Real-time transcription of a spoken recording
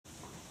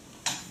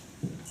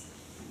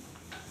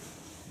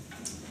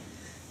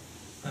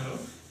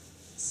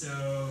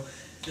So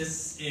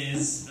this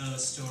is a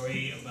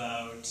story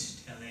about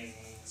telling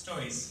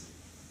stories.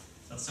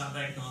 So I'll start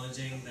by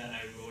acknowledging that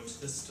I wrote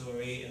this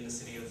story in the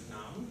city of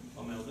Naum,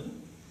 or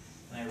Melbourne.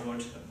 And I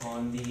wrote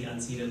upon the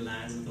unceded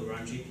lands of the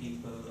Wurundjeri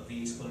people of the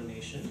East Kulin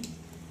Nation,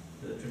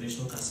 the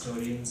traditional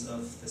custodians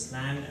of this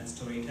land and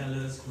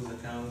storytellers whose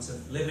accounts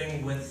of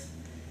living with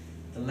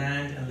the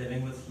land and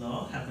living with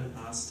law have been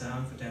passed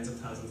down for tens of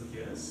thousands of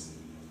years.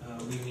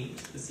 We meet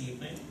this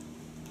evening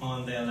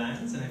on their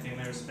lands, and I pay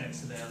my respects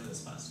to their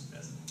elders, past and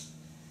present.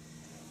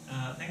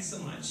 Thanks so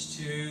much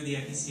to the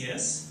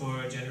IPCS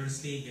for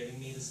generously giving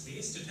me the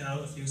space to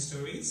tell a few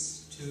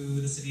stories, to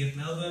the City of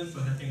Melbourne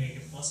for helping make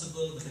it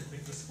possible with a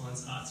quick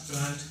response arts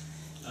grant,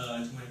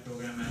 to my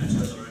program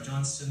manager Laura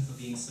Johnston for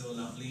being so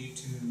lovely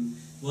to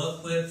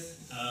work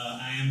with.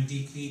 I am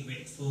deeply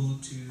grateful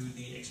to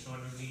the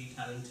extraordinarily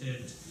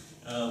talented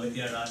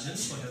Vidya Rajan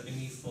for helping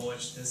me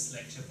forge this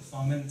lecture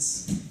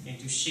performance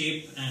into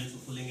shape and for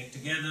pulling it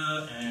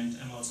together, and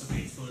I'm also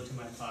grateful to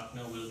my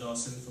partner Will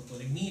Dawson for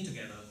pulling me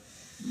together.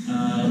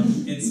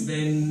 It's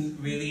been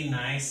really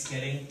nice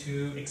getting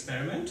to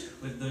experiment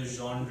with the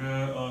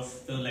genre of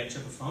the lecture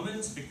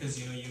performance because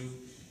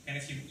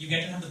you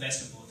get to have the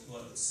best of both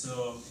worlds.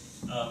 So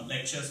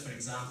lectures, for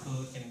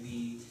example, can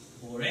be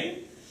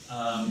boring,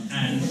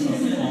 and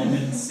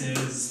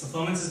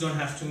performances don't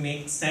have to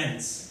make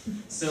sense.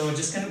 So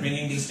just kind of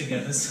bringing these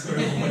together sort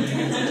of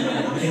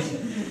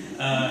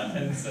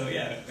and so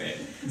yeah, great.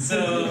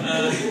 So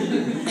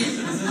this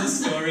is a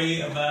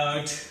story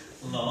about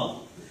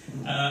law,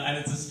 and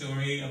it's a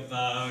story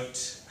about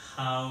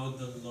how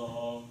the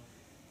law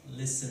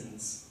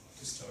listens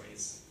to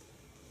stories,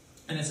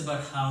 and it's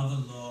about how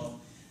the law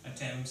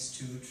attempts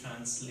to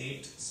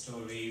translate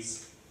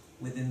stories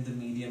within the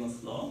medium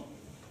of law.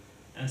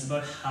 And it's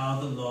about how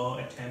the law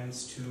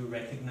attempts to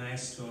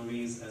recognize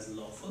stories as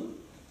lawful,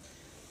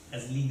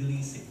 as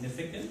legally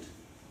significant,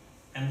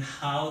 and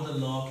how the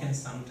law can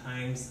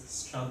sometimes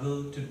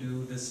struggle to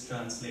do this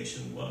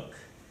translation work,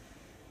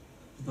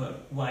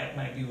 but why it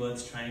might be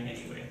worth trying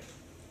anyway.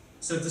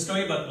 So it's a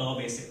story about law,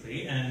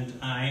 basically, and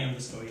I am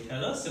the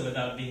storyteller, so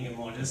without being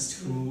immodest,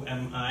 who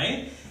am I?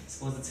 I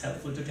suppose it's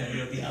helpful to tell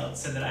you at the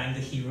outset that I'm the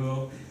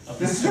hero of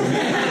the story,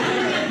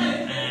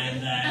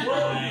 and that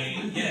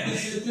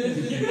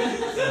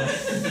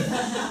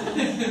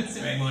it's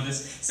very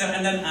modest. So,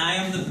 and then I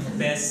am the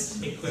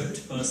best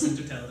equipped person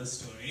to tell the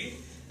story.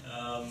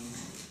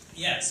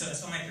 So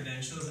as for my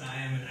credentials, I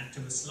am an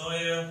activist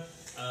lawyer,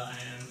 I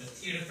am a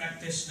theatre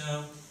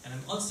practitioner, and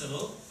I'm also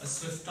a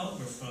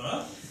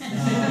Swiftographer.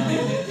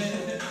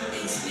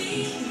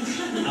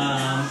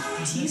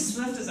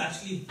 T-Swift is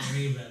actually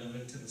very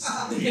relevant to the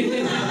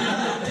story.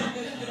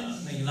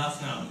 Now you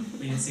laugh now,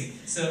 but you can see.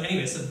 So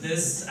anyway, so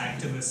this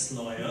activist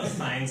lawyer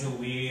finds a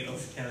way of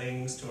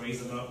telling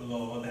stories about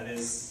law that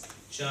is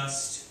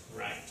just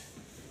right.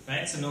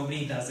 Right? So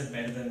nobody does it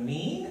better than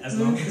me, as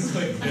long as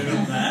we're clear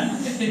of that.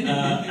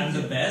 I'm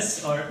the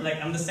best, or like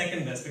I'm the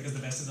second best, because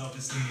the best is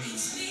obviously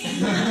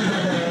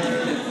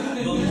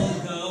but we'll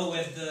go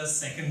with the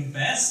second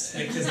best,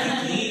 because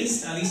at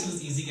least it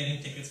was easy getting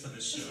tickets for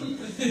this show.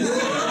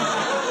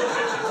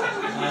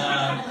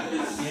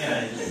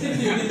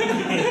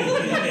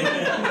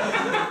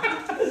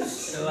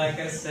 So like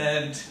I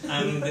said,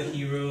 I'm the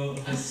hero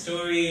of the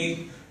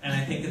story, and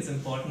I think it's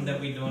important that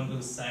we don't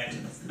lose sight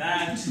of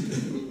that.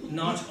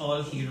 Not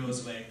all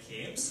heroes wear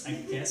capes. I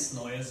guess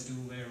lawyers do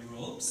wear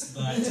robes,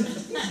 but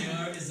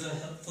here is a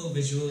helpful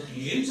visual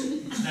aid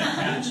that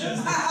captures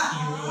the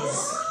hero's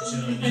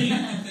journey.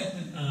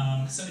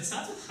 So it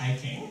starts with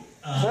hiking,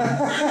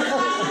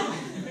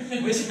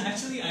 which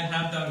actually I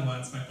have done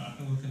once, my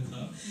partner will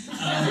confirm.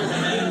 And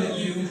then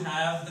you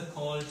have the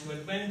call to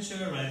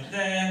adventure right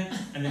there,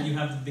 and then you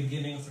have the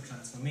beginning of the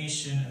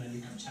transformation, and then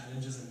you have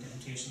challenges and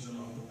temptations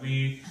along the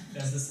way.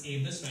 There's this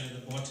abyss right at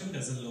the bottom,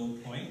 there's a low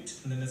point,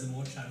 and then there's a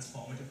more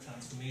transformative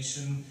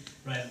transformation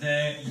right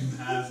there. You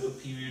have a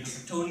period of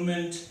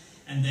atonement,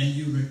 and then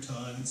you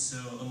return, so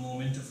a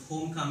moment of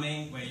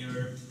homecoming where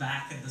you're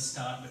back at the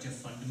start but you're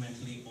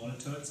fundamentally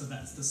altered. So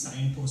that's the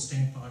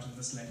signposting part of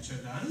this lecture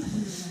done.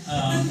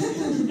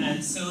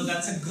 And so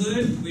that's a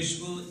good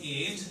visual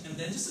aid, and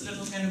then just a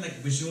little kind of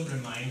like visual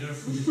reminder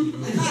for the hero.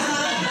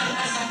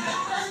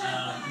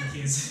 In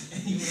case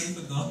anyone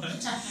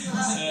forgot.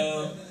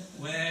 So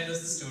where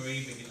does the story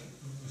begin?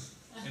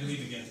 Where do we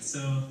begin?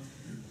 So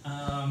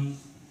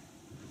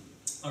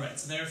alright,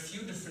 so there are a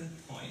few different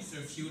points, there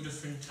are a few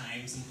different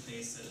times and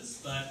places,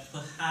 but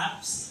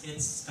perhaps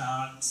it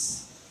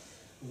starts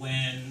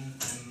when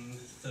I'm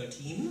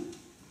 13,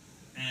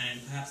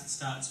 and perhaps it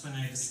starts when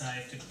I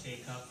decide to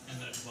take up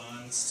an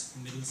advanced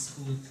middle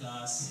school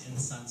class in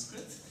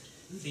Sanskrit,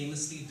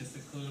 famously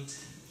difficult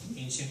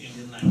ancient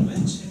Indian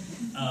language,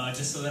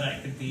 just so that I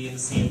could be in the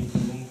same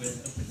room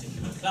with a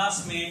particular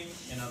classmate.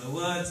 In other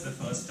words, the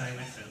first time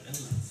I fell in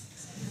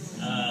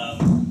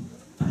love.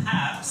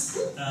 Perhaps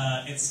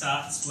it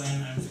starts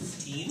when I'm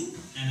 15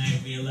 and I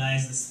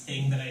realize this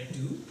thing that I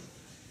do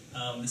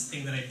this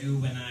thing that I do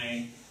when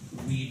I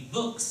read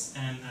books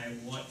and I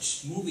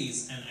watch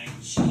movies, and I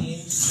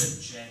change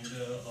the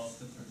gender of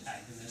the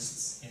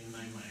protagonists in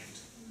my mind.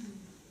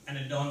 And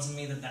it dawns on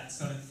me that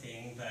that's not a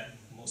thing that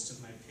most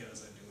of my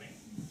peers are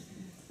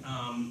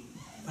doing.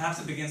 Perhaps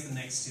it begins the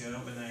next year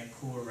when I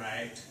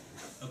co-write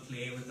a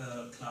play with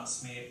a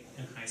classmate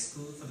in high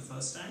school for the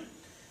first time.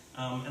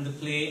 And the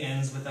play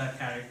ends with our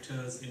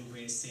characters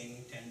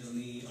embracing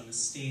tenderly on a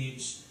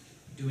stage,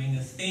 doing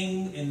a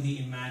thing in the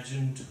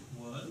imagined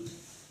world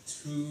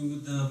through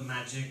the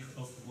magic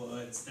of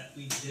words that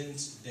we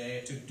didn't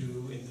dare to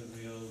do in the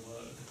real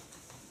world.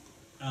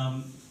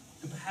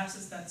 And perhaps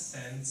it's that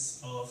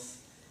sense of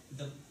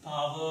the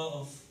power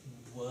of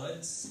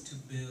words to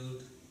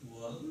build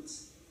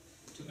worlds,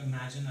 to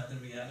imagine other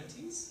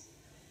realities,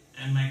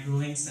 and my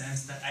growing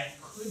sense that I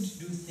could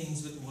do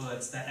things with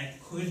words, that I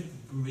could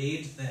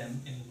braid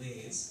them in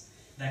ways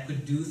that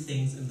could do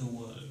things in the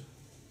world.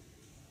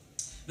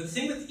 But the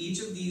thing with each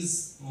of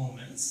these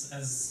moments,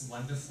 as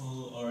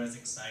wonderful or as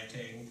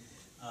exciting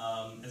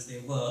as they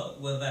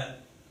were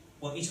that,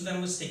 well, each of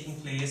them was taking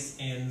place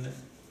in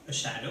a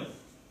shadow.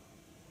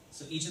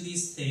 So each of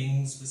these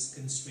things was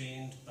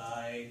constrained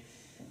by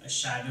a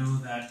shadow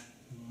that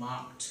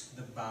marked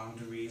the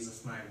boundaries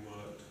of my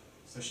world.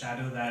 So a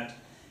shadow that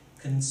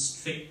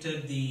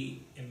constricted the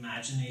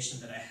imagination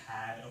that I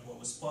had of what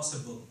was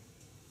possible.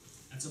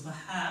 And so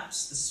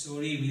perhaps the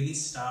story really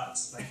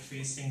starts by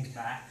tracing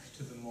back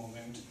to the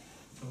moment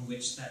from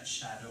which that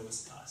shadow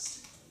was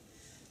cast.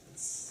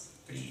 It's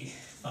pretty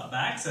far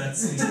back, so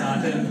we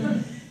start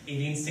in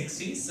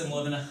 1860s, so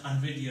more than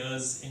 100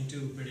 years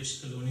into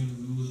British colonial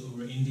rule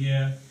over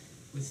India,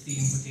 with the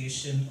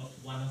importation of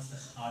one of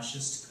the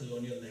harshest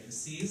colonial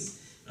legacies,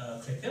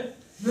 cricket.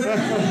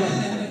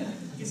 I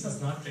guess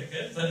it's not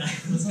cricket, but I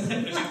was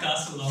going to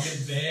cast a long and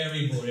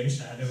very boring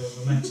shadow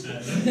over my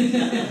childhood.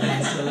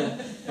 So,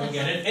 don't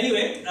get it.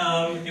 Anyway,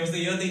 it was the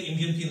year the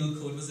Indian Penal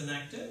Code was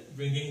enacted,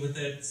 bringing with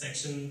it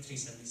Section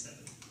 377.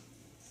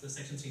 So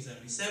Section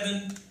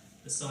 377,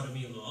 the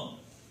sodomy law,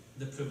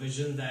 the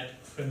provision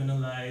that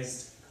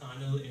criminalized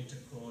carnal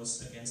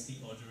intercourse against the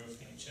order of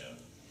nature,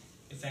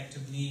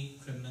 effectively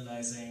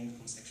criminalizing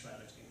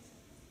homosexuality.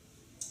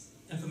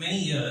 And for many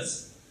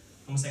years,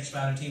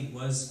 homosexuality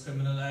was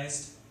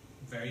criminalized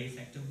very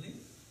effectively.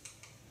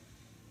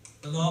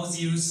 The law was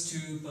used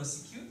to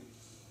persecute.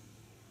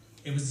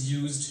 It was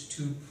used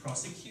to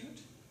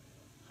prosecute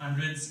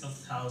hundreds of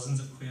thousands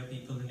of queer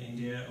people in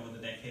India over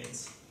the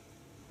decades.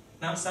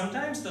 Now,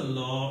 sometimes the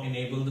law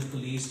enabled the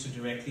police to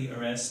directly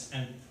arrest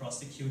and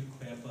prosecute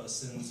queer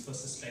persons for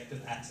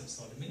suspected acts of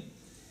sodomy.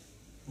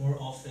 More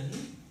often,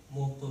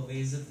 more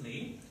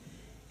pervasively,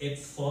 it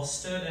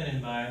fostered an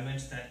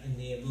environment that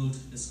enabled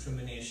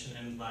discrimination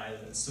and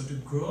violence. So to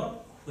grow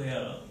up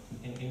queer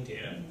in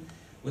India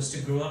was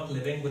to grow up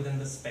living within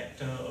the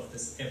specter of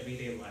this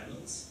everyday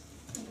violence.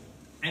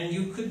 And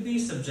you could be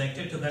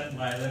subjected to that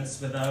violence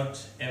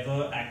without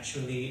ever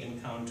actually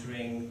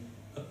encountering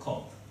a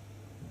cop,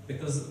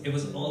 because it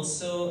was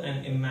also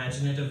an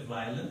imaginative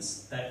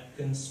violence that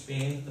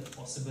constrained the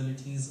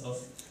possibilities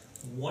of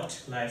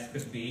what life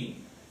could be,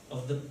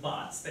 of the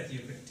paths that you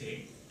could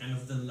take, and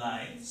of the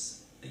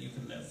lives that you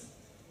could live.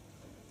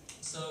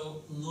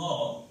 So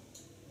law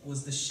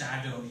was the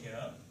shadow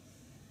here,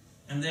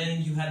 and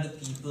then you had the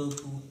people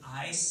who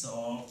I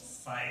saw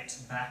fight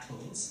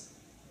battles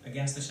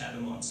against the shadow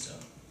monster.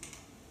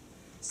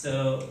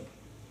 So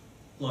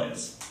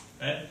lawyers,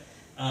 right?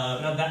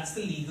 Now that's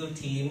the legal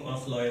team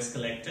of Lawyers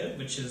Collective,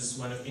 which is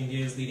one of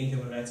India's leading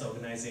human rights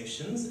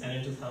organizations, and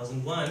in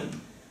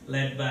 2001,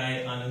 led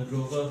by Anand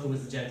Grover, who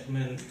was the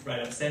gentleman right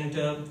up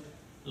center,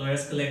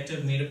 Lawyers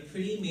Collective made a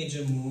pretty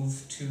major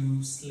move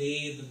to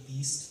slay the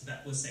beast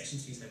that was Section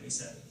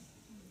 377.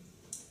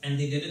 And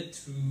they did it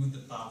through the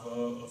power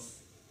of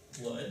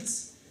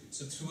words.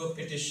 So through a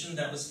petition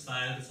that was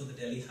filed before the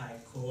Delhi High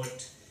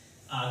Court,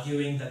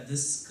 arguing that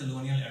this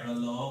colonial era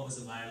law was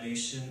a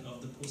violation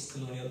of the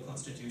post-colonial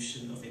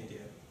constitution of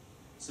India.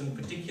 So in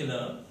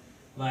particular,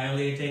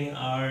 violating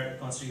our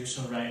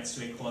constitutional rights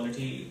to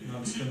equality,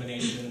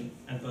 non-discrimination,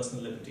 and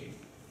personal liberty.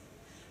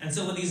 And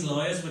so what these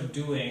lawyers were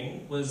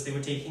doing was they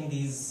were taking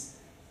these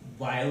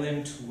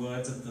violent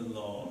words of the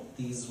law,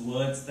 these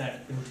words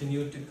that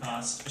continued to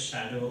cast a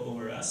shadow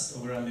over us,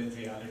 over our lived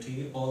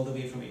reality, all the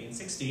way from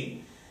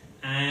 1860,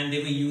 and they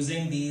were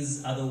using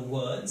these other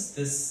words,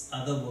 this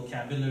other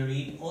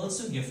vocabulary,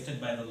 also gifted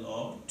by the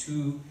law,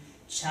 to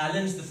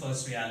challenge the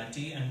first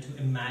reality and to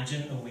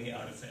imagine a way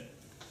out of it.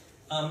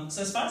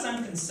 So as far as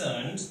I'm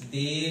concerned,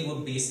 they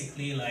were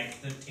basically like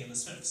the Taylor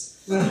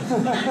Swifts.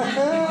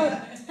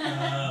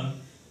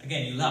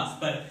 Again, you laugh,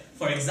 but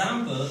for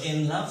example,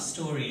 in Love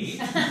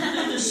Story,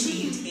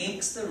 she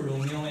takes the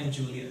Romeo and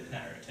Juliet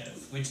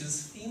narrative, which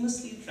is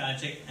famously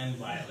tragic and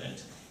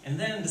violent, and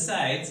then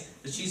decides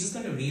that she's just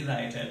going to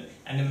rewrite it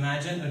and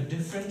imagine a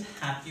different,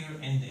 happier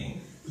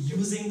ending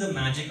using the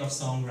magic of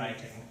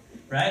songwriting,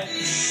 right?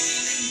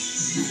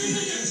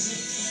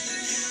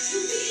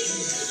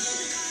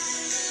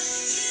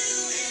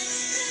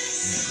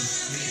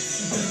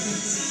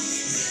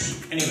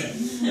 Anyway,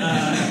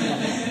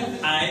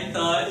 I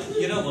thought,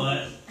 you know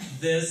what,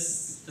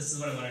 this is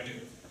what I want to do.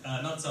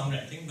 Not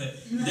songwriting, but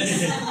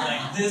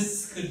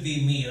this could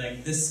be me.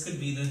 Like, this could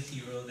be the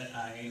hero that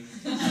I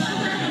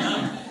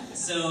become.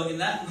 So in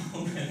that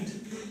moment,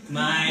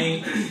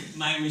 my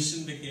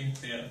mission became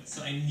clear.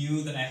 So I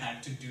knew that I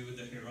had to do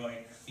the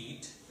heroic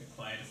feat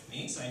required of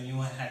me. So I knew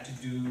I had to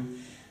do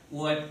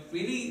what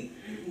really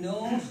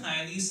no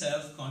highly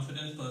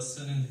self-confident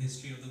person in the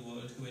history of the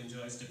world who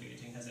enjoys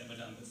debating has ever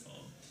done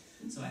before.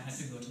 So I had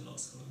to go to law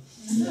school.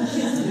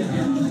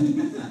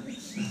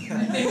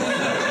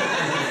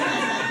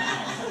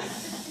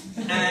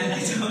 And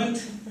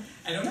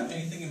I don't have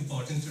anything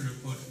important to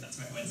report. That's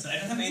my point. So I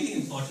don't have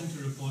anything important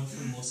to report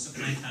for most of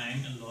my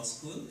time in law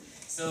school.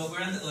 So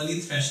we're at the early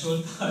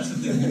threshold part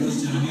of the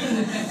hero's journey.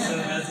 So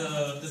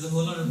there's a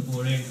whole lot of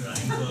boring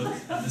drawing work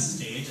at this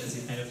stage as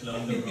you kind of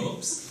learn the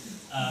ropes.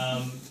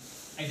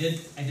 I did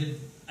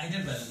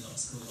well in law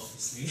school,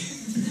 obviously.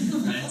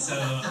 Right, so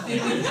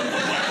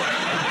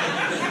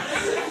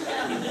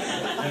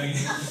I mean,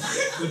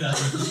 who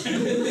doesn't?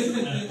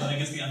 Well, I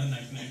guess the other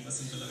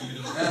 99% will you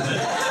don't.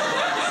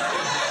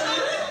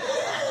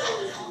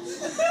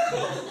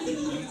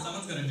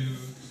 Someone's gonna do.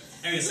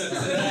 Anyway, so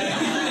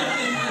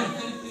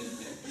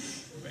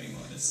very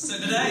modest. So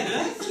did I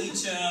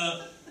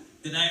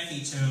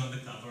feature on the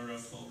cover of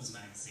Forbes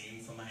magazine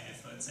for my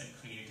efforts at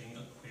creating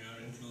a queer,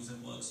 inclusive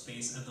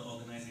workspace at the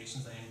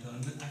organizations I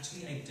interned with?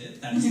 Actually, I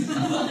did. That is the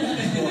cover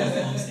of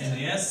Forbes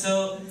India.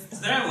 So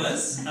there I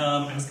was.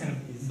 I was kind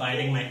of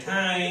biding my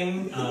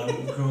time,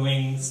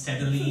 growing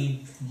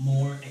steadily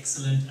more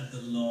excellent at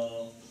the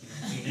law,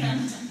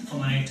 waiting for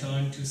my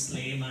turn to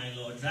slay my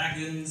law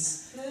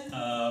dragons.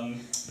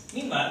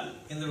 Meanwhile,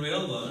 in the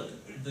real world,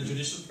 the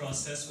judicial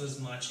process was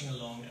marching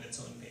along at its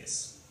own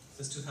pace.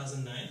 This is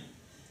 2009,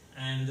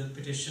 and the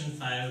petition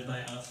filed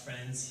by our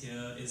friends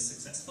here is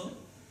successful.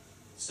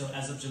 So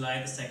as of July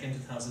the 2nd,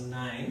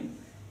 2009,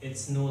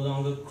 it's no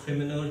longer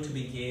criminal to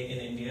be gay in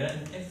India,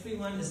 and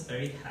everyone is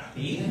very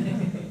happy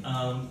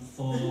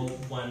for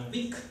 1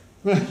 week.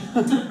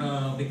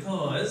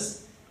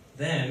 Because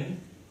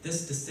then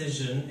this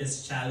decision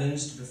is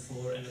challenged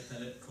before an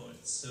appellate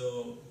court.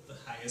 So the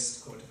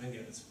highest court of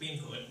India, the Supreme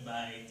Court,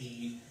 by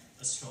the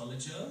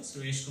astrologer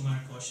Suresh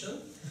Kumar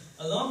Kaushal,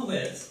 along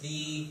with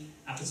the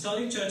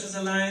Apostolic Churches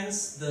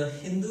Alliance, the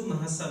Hindu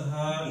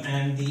Mahasabha,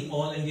 and the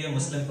All India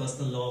Muslim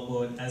Personal Law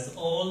Board, as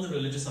all the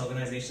religious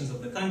organizations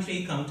of the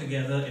country come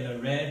together in a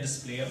rare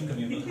display of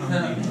communal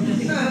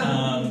harmony.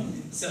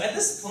 So at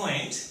this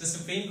point, the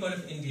Supreme Court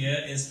of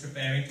India is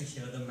preparing to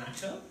hear the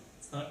matter.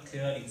 It's not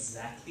clear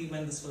exactly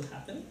when this will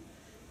happen.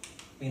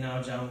 We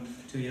now jump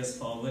 2 years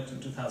forward to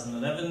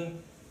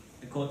 2011.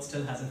 The court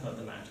still hasn't heard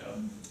the matter.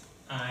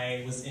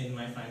 I was in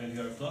my final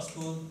year of law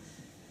school.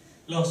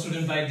 Law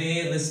student by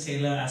day, Liz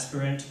Taylor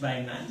aspirant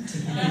by night.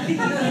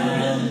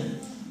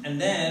 And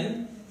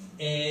then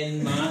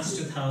in March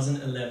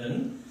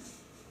 2011,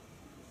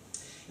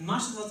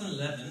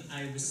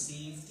 I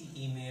received the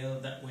email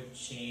that would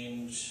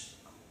change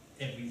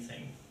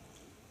everything.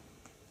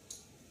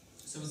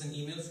 So it was an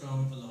email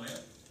from a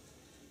lawyer.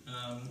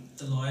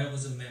 The lawyer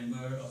was a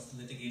member of the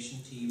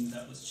litigation team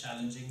that was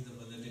challenging the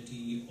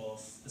validity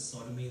of the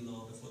sodomy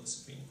law before the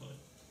Supreme Court.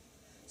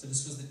 So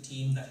this was the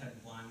team that had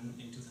won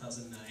in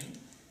 2009,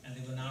 and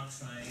they were now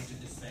trying to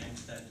defend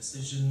that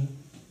decision.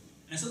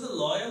 And so the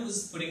lawyer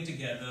was putting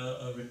together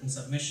a written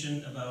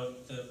submission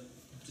about the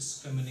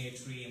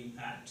discriminatory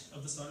impact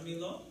of the sodomy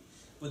law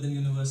within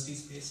university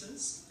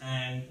spaces.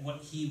 And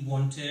what he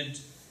wanted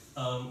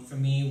for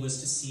me was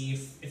to see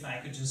if I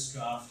could just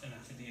draft an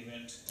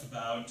affidavit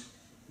about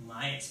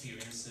my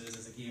experiences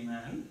as a gay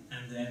man,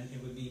 and then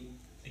it would be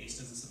placed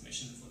as a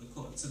submission before the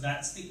court. So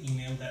that's the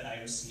email that I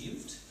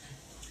received.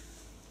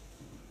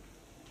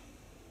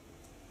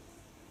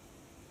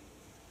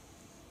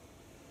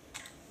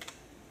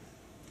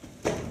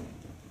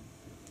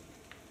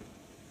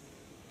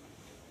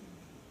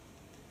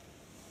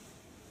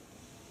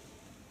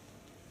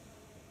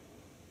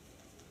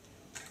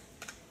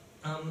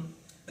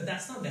 But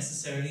that's not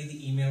necessarily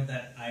the email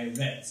that I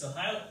read. So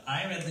how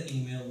I read the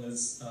email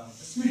was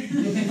this way.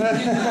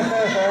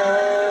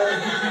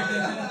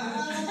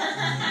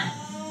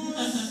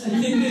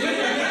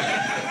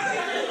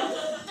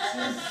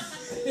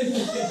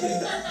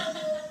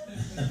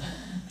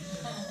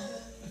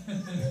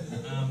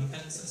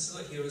 And so this is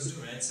what heroes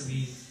do, right? So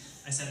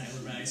I said I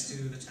will rise to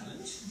the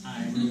challenge.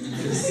 I will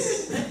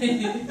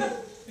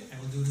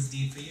do this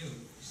deed for you.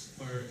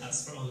 For us,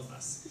 for all of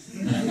us. I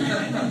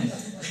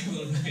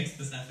will write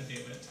this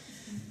affidavit.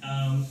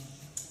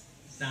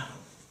 Now,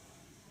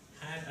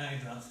 had I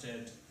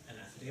drafted an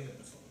affidavit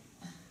before?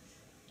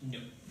 No.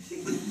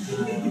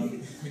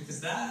 Because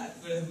that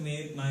would have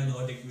made my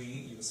law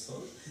degree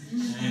useful,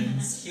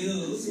 and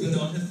skills were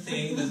not a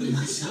thing that the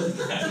National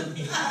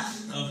Academy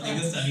of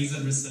Legal Studies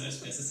and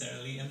Research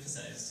necessarily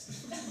emphasized.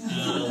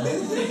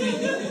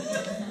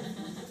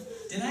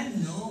 Did I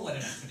know what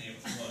an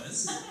affidavit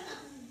was?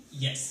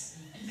 Yes.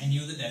 I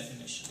knew the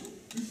definition.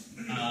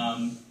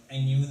 I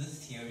knew the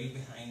theory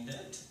behind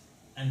it.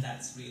 and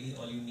that's really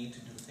all you need to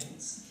do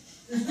things.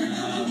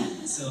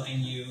 So I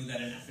knew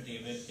that an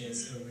affidavit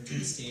is a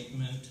written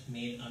statement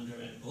made under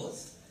an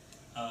oath.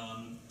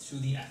 Through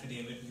the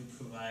affidavit, you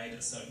provide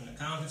a certain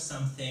account of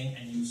something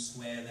and you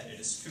swear that it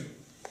is true.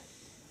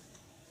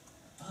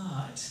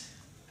 But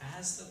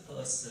as the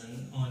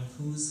person on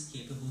whose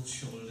capable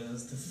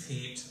shoulders the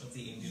fate of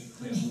the Indian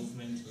queer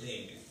movement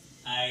lay,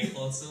 I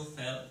also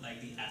felt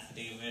like the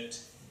affidavit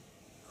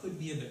could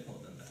be a bit more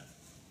than that.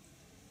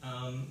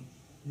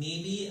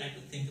 Maybe I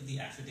could think of the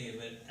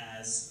affidavit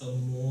as a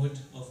mode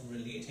of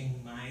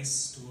relating my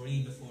story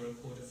before a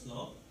court of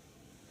law.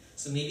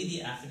 So maybe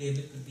the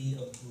affidavit could be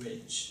a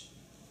bridge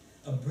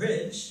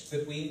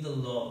between the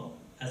law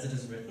as it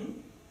is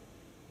written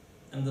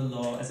and the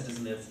law as it is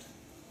lived.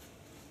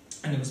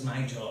 And it was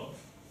my job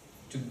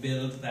to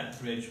build that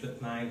bridge with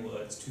my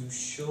words, to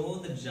show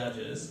the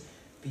judges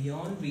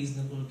beyond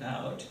reasonable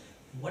doubt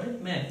what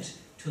it meant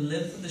to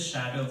live with the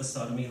shadow of the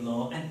sodomy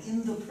law and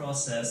in the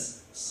process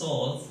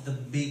solve the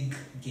big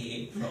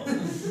gay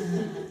problem.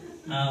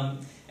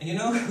 And you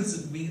know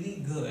who's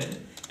really good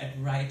at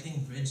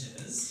writing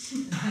bridges?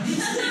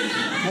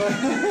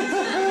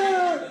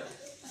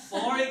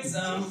 For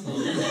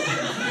example,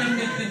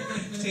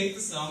 take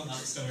the song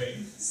Love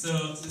Story.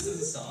 So this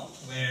is a song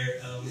where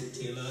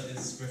Taylor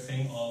is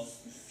riffing off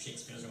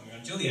Shakespeare's Romeo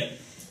and Juliet.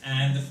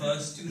 And the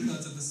first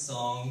 2/3 of the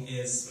song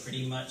is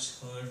pretty much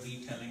her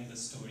retelling the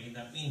story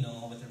that we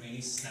know with a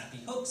really snappy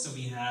hook. So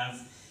we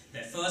have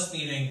their first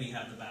meeting, we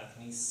have the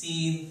balcony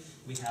scene,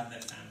 we have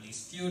their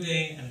families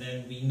feuding, and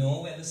then we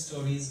know where the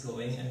story is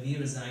going and we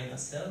resign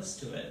ourselves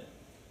to it.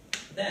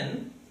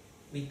 Then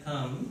we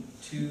come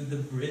to the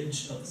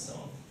bridge of the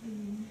song.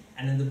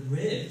 And in the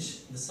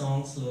bridge, the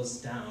song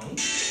slows down.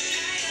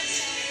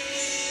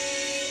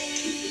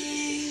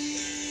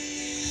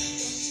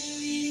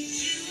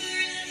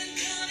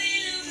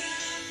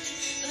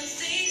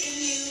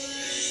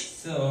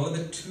 So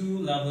the two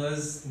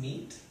lovers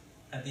meet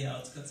at the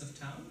outskirts of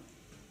town.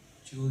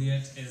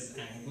 Juliet is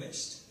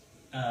anguished.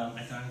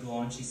 I can't go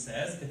on, she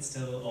says. It's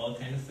still all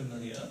kind of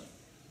familiar.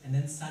 And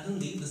then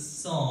suddenly the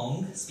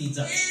song speeds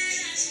up.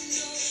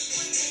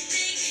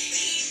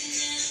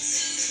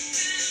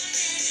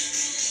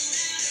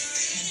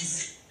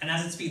 And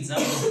as it speeds up,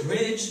 the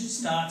bridge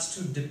starts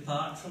to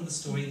depart from the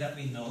story that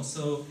we know.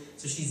 So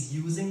she's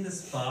using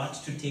this part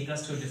to take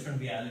us to a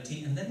different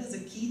reality. And then there's a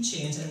key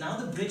change, and now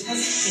the bridge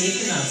has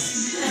taken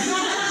us.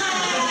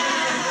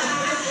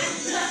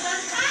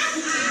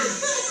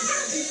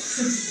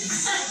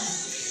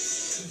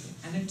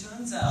 And it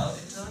turns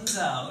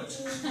out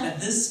that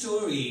this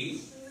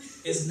story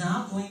is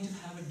now going to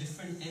have a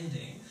different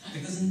ending.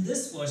 Because in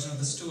this version of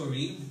the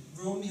story,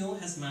 Romeo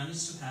has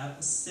managed to have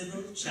a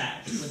civil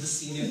chat with the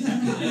senior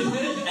captain,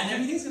 and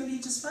everything's going to be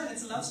just fine.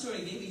 It's a love story,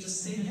 baby,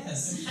 just say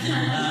yes.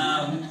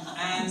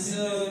 And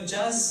so,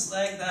 just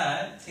like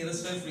that, Taylor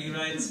Swift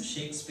rewrites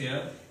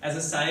Shakespeare. As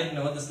a side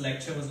note, this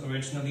lecture was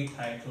originally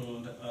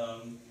titled...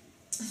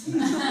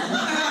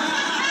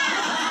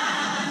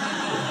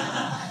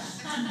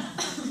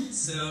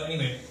 So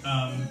anyway,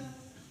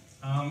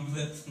 armed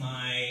with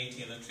my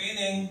Taylor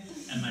training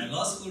and my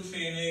law school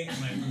training and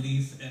my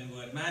belief in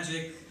word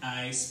magic,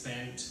 I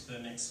spent the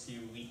next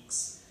few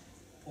weeks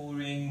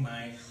pouring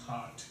my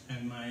heart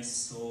and my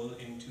soul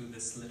into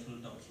this little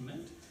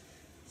document,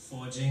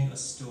 forging a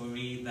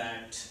story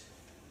that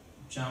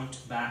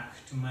jumped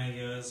back to my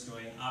years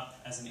growing up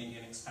as an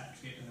Indian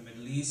expatriate in the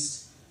Middle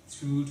East,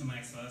 through to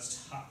my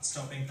first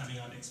heart-stopping coming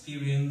out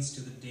experience,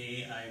 to the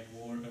day I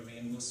wore a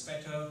rainbow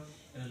sweater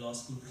in a law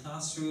school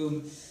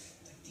classroom.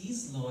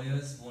 These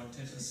lawyers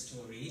wanted a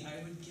story,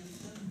 I would give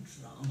them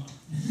drama.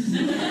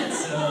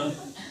 so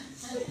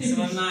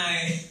when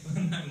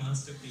my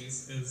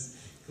masterpiece is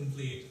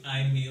complete,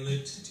 I mail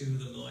it to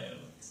the lawyer.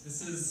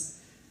 This is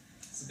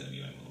gonna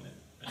be my moment.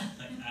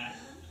 Like I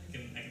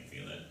can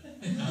feel it.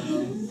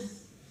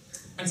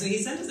 And so he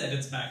sent his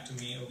edits back to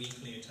me a week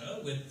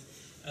later with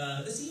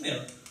this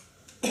email.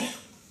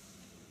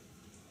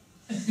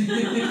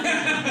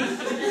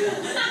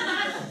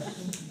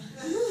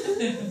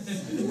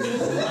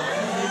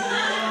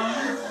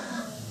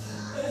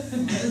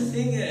 And the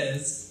thing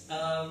is,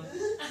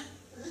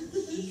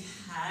 he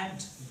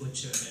had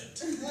butchered it.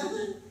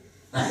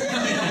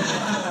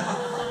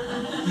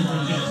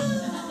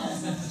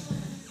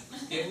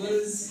 It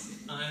was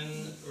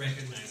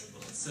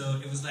unrecognizable. So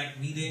it was like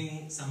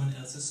reading someone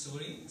else's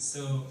story.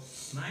 So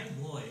my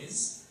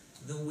voice,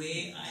 the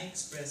way I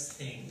express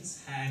things,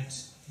 had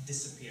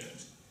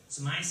disappeared.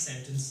 So my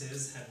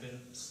sentences had been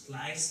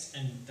sliced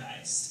and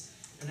diced.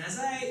 And as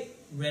I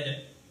read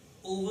it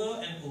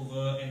over and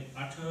over in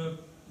utter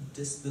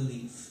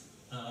disbelief,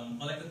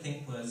 all I could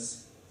think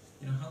was,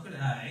 you know, how could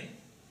I,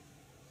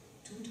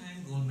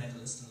 two-time gold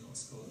medalist in law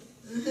school,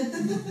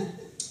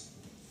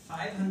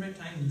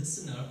 500-time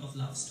listener of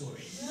Love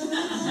Story,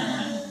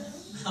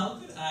 how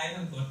could I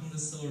have gotten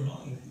this so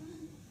wrong?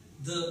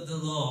 The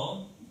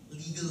law,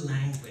 legal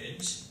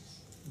language,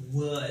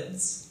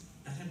 words,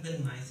 that had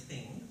been my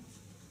thing.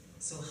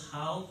 So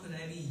how could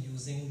I be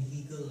using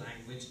legal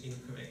language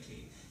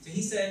incorrectly? So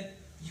he said,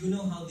 you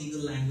know how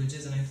legal language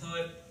is, and I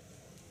thought,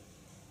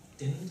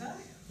 didn't I?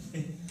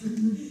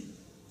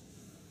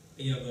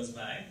 A year goes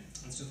by,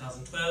 it's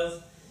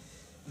 2012.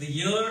 The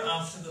year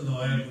after the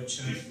lawyer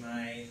butchered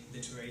my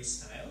literary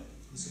style,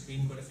 the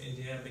Supreme Court of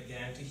India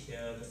began to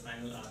hear the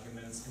final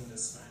arguments in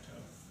this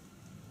matter.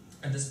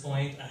 At this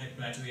point, I had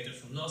graduated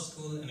from law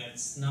school and had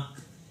snuck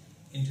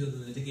into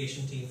the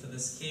litigation team for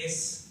this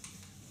case.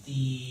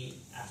 The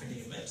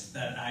affidavit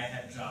that I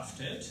had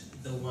drafted,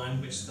 the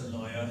one which the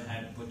lawyer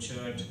had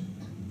butchered,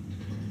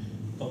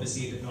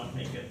 obviously did not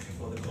make it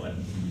before the court.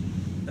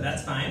 But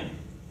that's fine,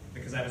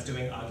 because I was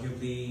doing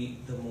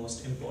arguably the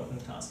most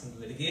important task in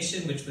the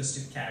litigation, which was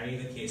to carry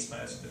the case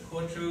files to the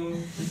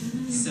courtroom.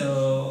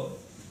 So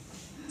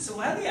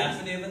while the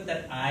affidavit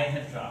that I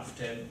had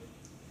drafted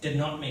did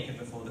not make it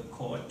before the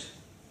court,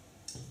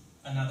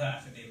 another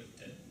affidavit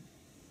did.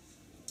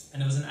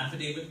 And it was an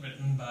affidavit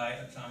written by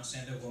a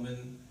transgender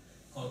woman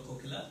called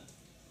Kokila,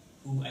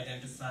 who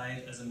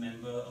identified as a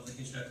member of the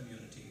Hijra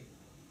community.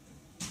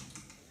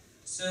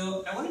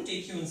 So I want to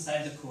take you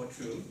inside the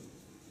courtroom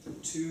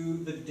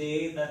to the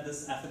day that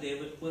this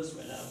affidavit was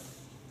read out.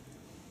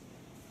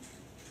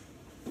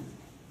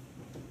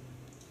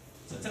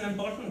 So it's an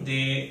important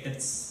day,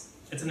 it's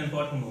an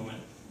important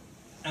moment.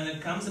 And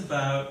it comes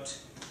about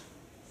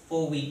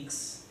 4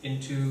 weeks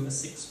into a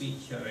 6-week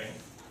hearing.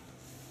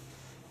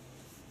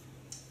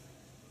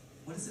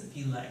 What does it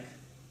feel like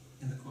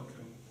in the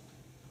courtroom?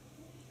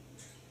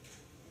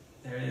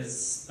 There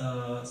is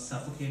a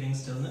suffocating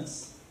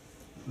stillness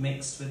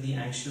mixed with the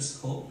anxious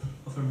hope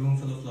of a room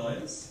full of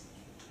lawyers.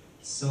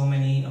 So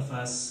many of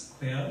us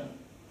queer,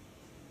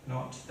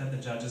 not that the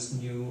judges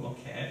knew or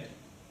cared.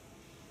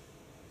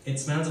 It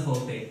smells of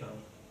old paper,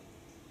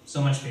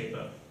 so much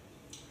paper.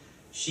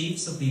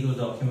 Sheets of legal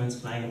documents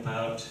flying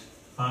about,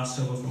 passed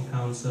over from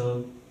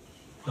counsel,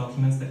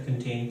 documents that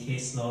contain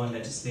case law and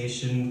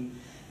legislation,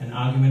 and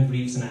argument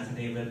briefs and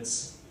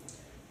affidavits.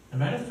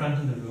 And right up front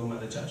in the room are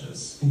the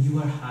judges, and you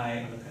are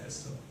high on a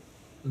pedestal.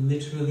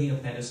 Literally a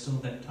pedestal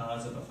that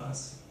towers above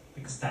us,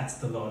 because that's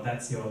the law,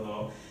 that's your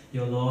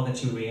law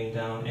that you rain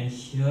down. And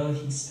here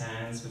he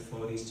stands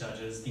before these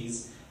judges,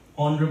 these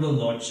honorable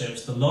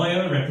lordships, the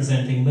lawyer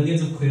representing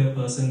millions of queer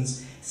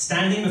persons,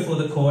 standing before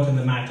the court in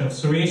the matter of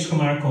Suresh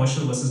Kumar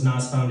Kaushal versus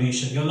Nas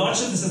Foundation. Your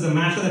lordship, this is a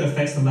matter that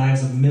affects the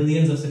lives of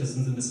millions of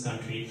citizens in this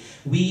country.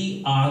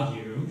 We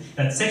argue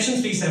that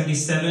Section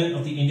 377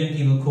 of the Indian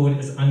Penal Code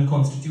is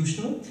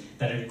unconstitutional,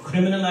 that it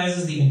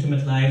criminalizes the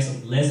intimate lives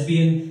of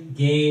lesbian,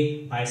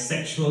 gay,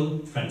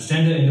 bisexual,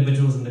 transgender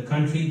individuals in the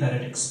country, that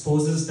it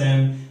exposes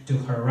them to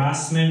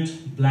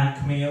harassment,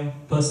 blackmail,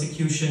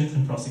 persecution,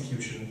 and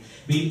prosecution.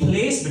 We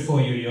place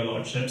before you, your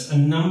lordships, a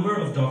number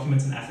of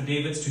documents and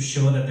affidavits to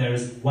show that there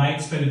is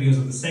widespread abuse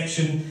of the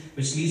section,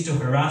 which leads to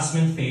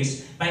harassment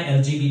faced by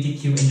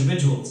LGBTQ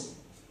individuals.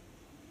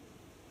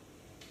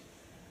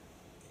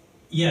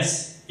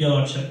 Yes, your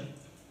lordship.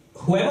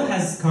 Whoever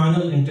has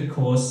carnal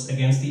intercourse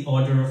against the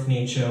order of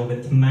nature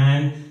with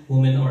man,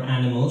 woman, or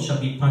animal shall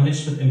be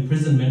punished with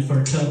imprisonment for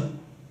a term.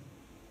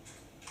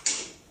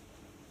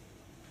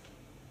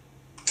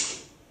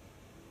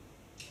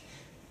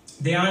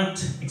 They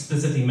aren't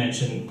explicitly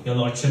mentioned, your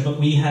lordship, but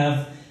we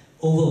have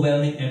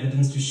overwhelming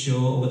evidence to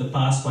show over the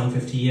past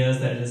 150 years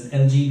that it is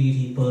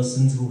LGBT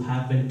persons who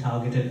have been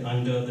targeted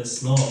under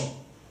this law.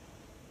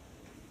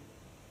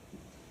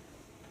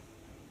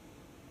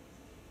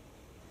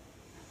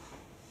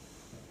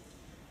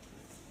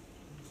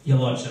 Your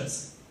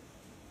lordships,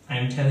 I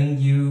am telling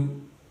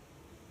you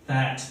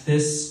that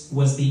this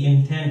was the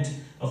intent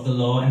of the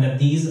law and that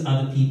these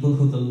are the people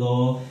who the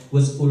law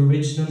was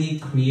originally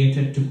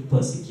created to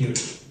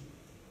persecute.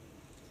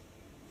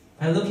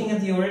 By looking at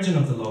the origin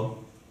of the law,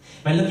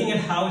 by looking at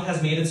how it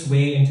has made its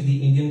way into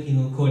the Indian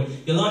Penal Code.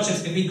 Your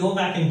lordships, if we go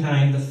back in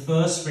time, the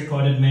first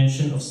recorded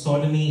mention of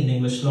sodomy in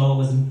English law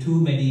was in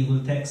 2 medieval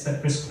texts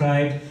that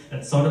prescribed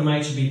that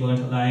sodomites should be burnt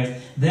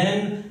alive.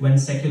 Then, when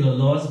secular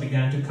laws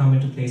began to come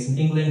into place in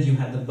England, you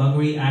had the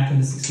Buggery Act in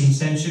the 16th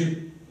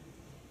century.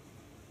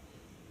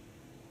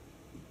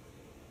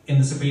 In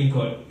the Supreme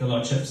Court, your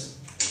lordships.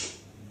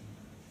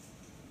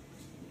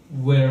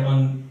 We're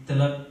on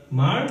Tilak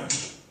Marg.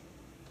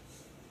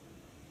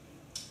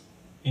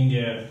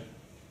 India.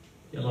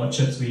 Your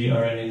lordships, we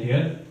are in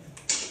India.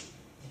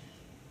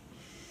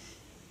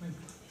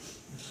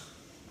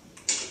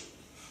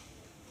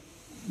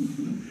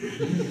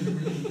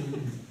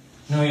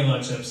 No, your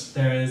lordships,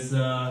 there is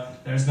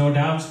no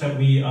doubt that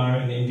we are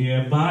in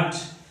India, but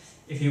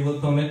if you will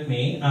permit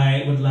me,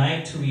 I would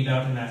like to read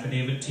out an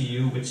affidavit to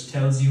you which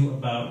tells you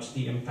about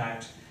the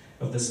impact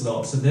of this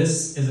law. So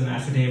this is an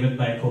affidavit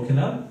by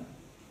Kokila,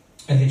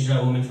 a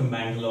Hijra woman from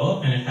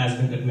Bangalore, and it has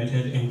been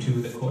admitted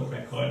into the court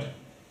record.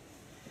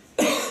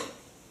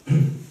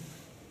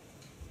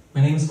 My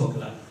name is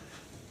Kokila.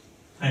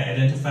 I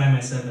identify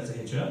myself as a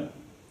Hijra,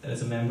 that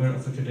is a member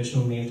of a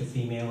traditional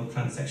male-to-female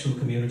transsexual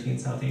community in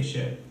South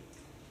Asia.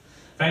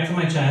 Right from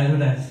my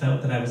childhood, I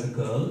felt that I was a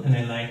girl and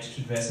I liked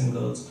to dress in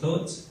girls'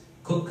 clothes,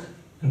 cook,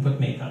 and put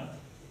makeup.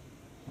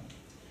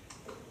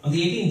 On the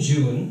 18th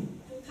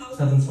June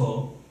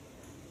 2004,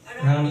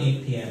 around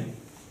 8 p.m.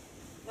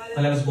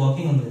 while I was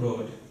walking on the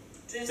road,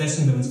 dressed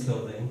in women's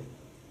clothing.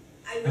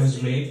 I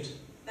was raped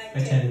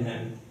by 10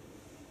 men.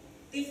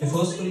 They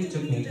forcefully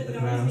took me to the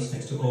grounds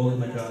next to Old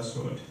Madras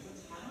Road.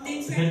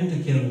 They threatened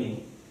to kill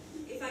me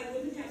if I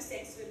wouldn't have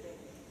sex with them.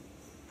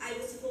 I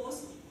was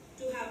forced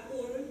to have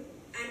oral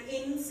and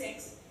anal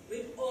sex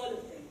with all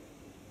of them.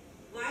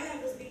 While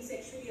I was being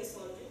sexually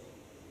assaulted,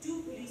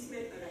 2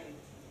 policemen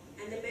arrived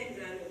and the men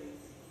ran away.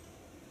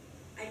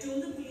 I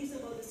told the police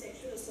about the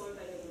sexual assault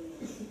by the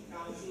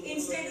Gundas.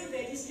 Instead of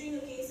registering a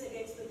case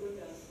against the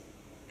Gundas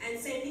and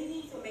sending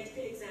me for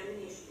medical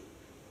examination,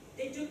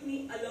 they took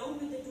me along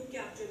with the 2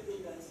 captured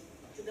Gundas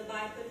to the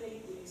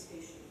Baipanhalli police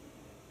station.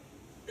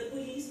 The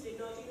police did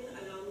not even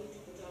allow me to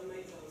put on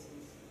my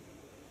trousers.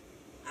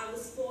 I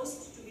was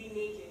forced to be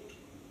naked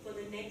for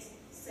the next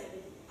 7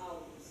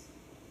 hours.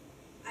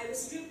 I was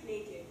stripped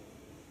naked,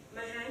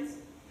 my hands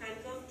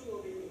handcuffed to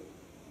a window.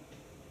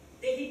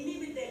 They hit me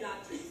with their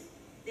lathis.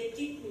 They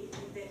kicked me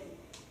with them.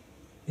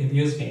 They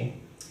abused me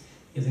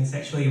using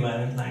sexually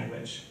violent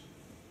language.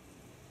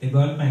 They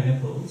burnt my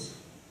nipples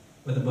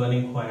with a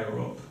burning choir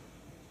rope.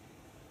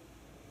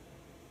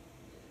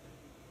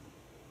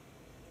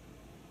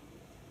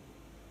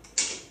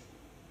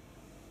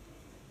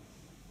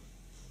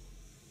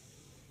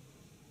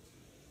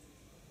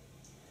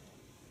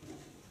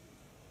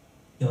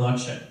 Your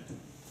Lordship,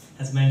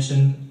 as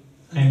mentioned,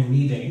 I'm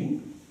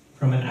reading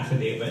from an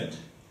affidavit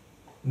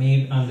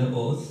made under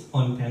oath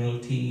on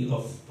penalty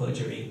of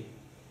perjury.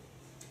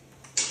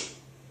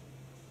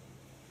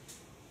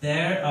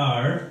 There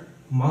are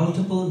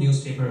multiple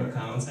newspaper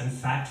accounts and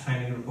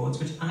fact-finding reports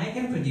which I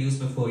can produce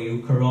before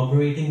you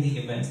corroborating the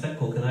events that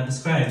Kokila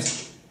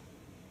describes.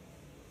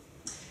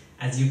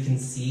 As you can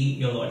see,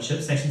 Your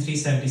Lordship, Section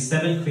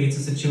 377 creates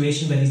a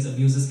situation where these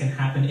abuses can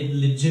happen. It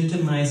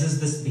legitimizes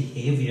this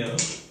behavior.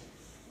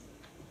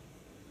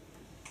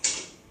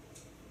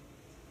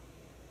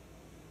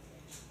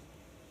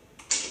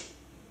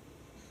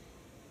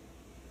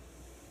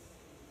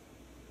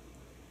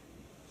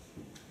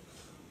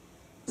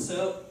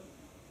 So,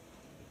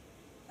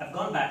 I've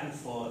gone back and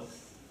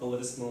forth over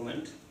this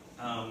moment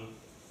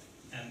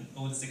and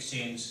over this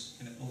exchange,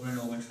 over and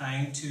over,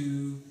 trying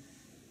to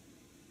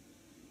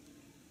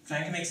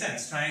make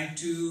sense, trying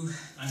to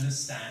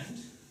understand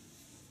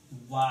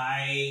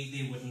why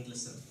they wouldn't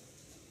listen.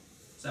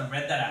 So I've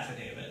read that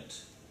affidavit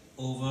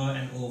over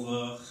and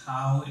over,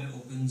 how it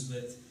opens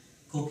with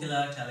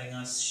Kokila telling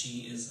us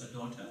she is a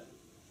daughter,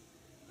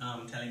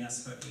 telling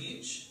us her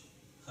age,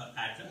 her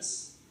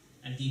address,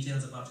 and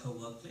details about her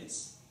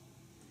workplace.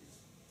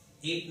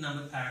 8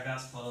 numbered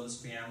paragraphs follow this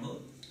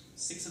preamble.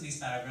 6 of these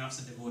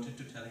paragraphs are devoted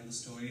to telling the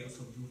story of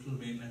her brutal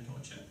rape and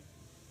torture.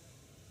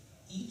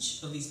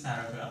 Each of these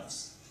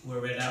paragraphs were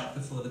read out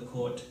before the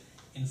court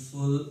in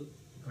full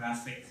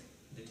graphic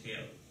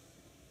detail.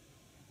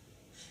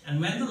 And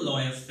when the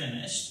lawyer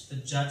finished, the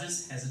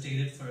judges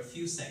hesitated for a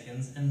few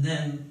seconds, and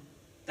then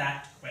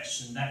that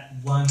question, that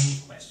one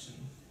question.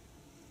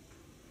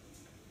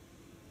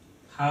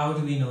 How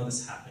do we know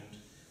this happened?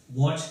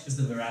 What is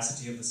the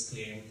veracity of this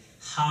claim?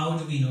 How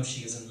do we know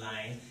she isn't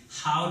lying?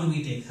 How do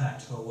we take her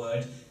at her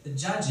word? The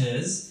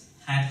judges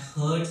had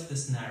heard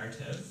this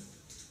narrative,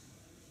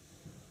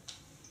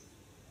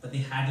 but they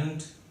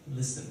hadn't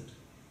listened.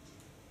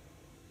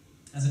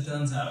 As it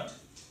turns out,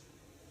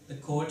 the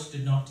court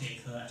did not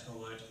take her at her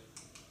word.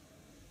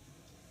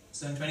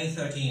 So in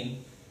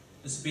 2013,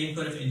 the Supreme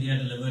Court of India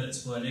delivered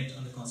its verdict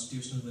on the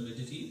constitutional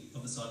validity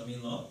of the sodomy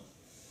law,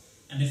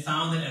 and they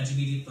found that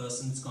LGBT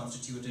persons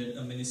constituted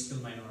a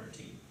minuscule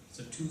minority,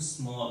 so too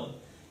small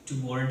to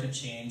warrant a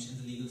change in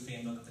the legal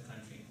framework of the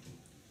country.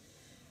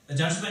 The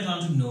judge went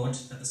on to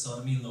note that the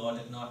sodomy law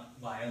did not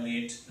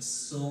violate the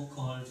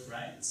so-called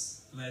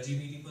rights of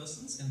LGBT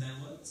persons, in their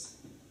words.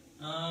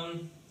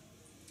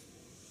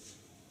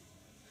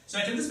 So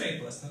I took this very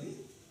personally.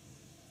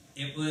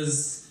 It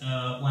was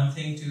one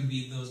thing to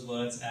read those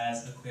words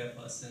as a queer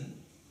person,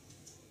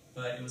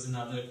 but it was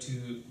another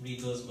to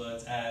read those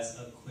words as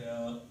a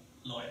queer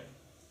lawyer,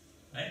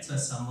 right? So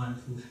as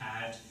someone who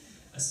had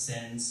a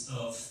sense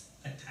of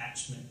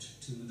attachment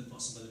to the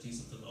possibilities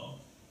of the law.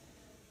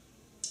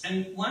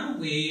 And one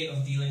way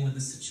of dealing with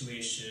this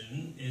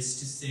situation is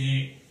to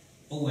say,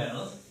 oh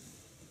well,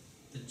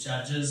 the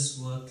judges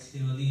were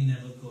clearly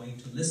never going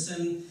to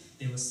listen,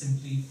 they were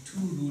simply too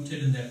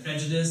rooted in their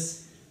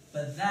prejudice,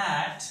 but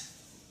that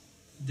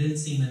didn't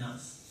seem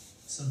enough.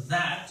 So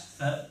that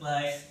felt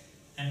like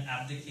an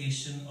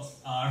abdication of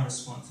our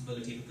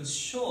responsibility, because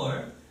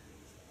sure,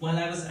 while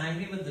I was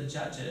angry with the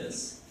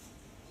judges,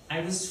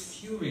 I was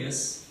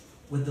furious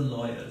with the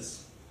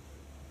lawyers.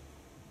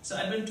 So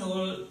I'd been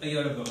told a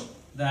year ago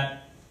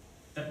that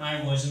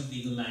my version of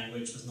legal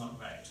language was not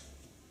right,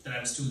 that I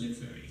was too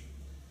literary.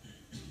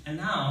 And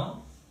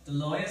now, the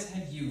lawyers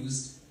had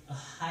used a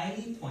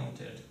highly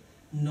pointed,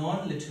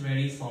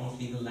 non-literary form of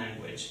legal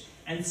language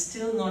and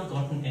still not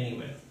gotten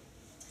anywhere.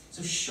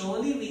 So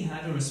surely we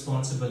had a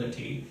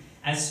responsibility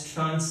as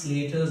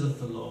translators of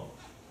the law,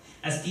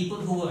 as people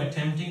who were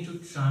attempting to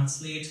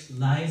translate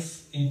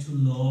life into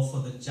law for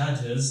the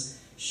judges.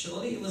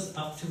 surely it was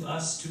up to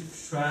us to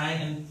try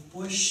and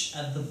push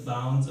at the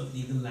bounds of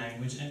legal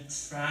language and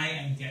try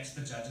and get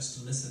the judges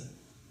to listen.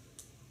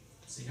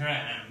 So here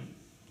I am,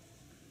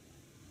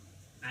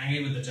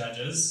 angry with the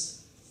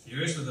judges,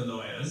 furious with the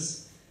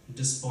lawyers,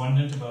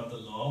 despondent about the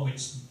law,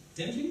 which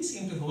didn't really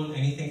seem to hold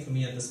anything for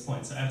me at this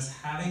point. So I was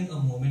having a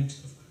moment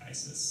of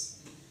crisis.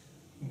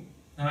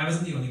 Now, I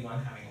wasn't the only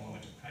one having a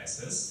moment of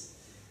crisis.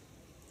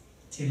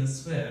 Taylor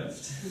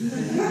Swift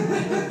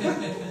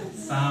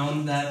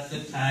found that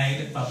the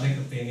tide of public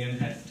opinion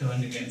had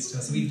turned against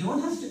her. So we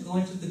don't have to go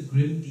into the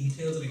grim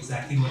details of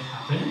exactly what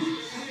happened.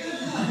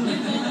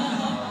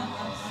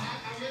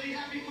 I'm really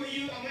happy for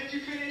you. I'll let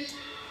you finish.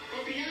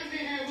 But Beyonce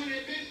had one of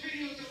the best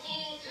videos of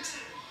all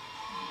time.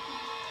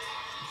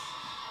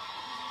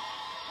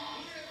 One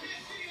of the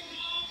best videos of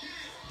all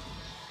time.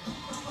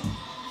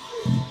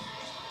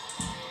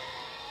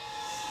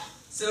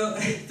 So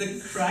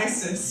the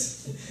crisis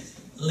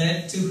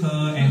led to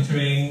her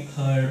entering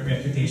her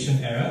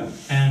reputation era,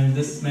 and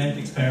this meant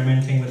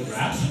experimenting with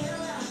rap.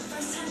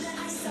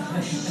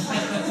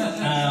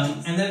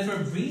 And then for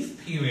a brief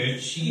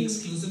period, she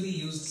exclusively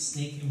used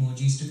snake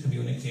emojis to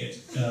communicate.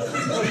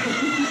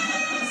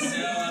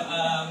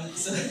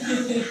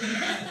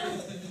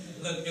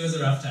 Look, it was a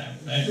rough time,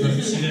 right?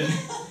 But she did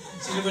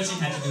what she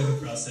had to do to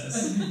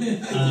process.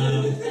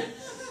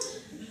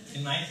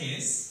 In my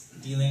case,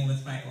 dealing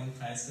with my own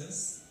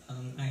crisis,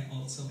 I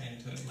also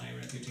entered my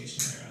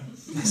reputation era.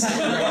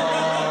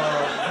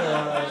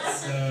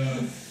 So,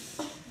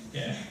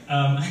 yeah,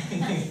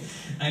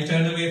 I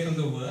turned away from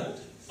the word,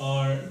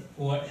 or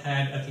what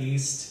had at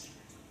least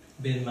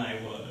been my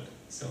word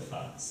so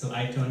far. So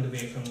I turned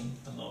away from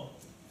the law,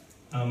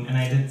 and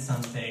I did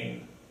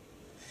something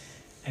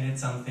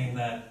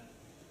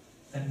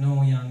that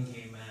no young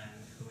gay man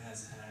who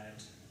has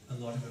had a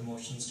lot of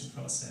emotions to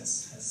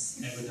process has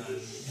ever done in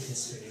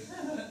history.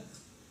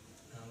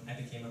 I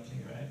became a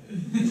playwright.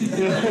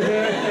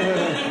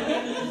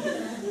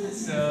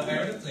 So I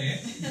wrote a play,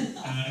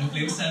 and the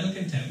play was titled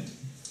Contempt.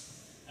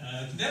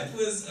 That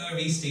was a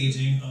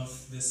restaging of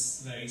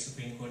this very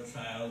Supreme Court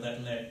trial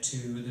that led to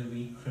the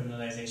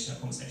recriminalisation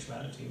of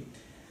homosexuality.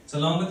 So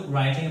along with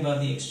writing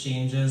about the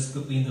exchanges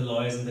between the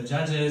lawyers and the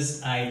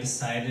judges, I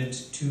decided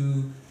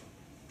to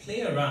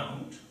play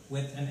around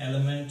with an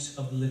element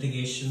of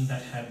litigation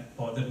that had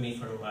bothered me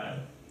for a while.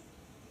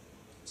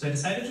 So I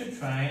decided to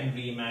try and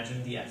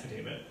reimagine the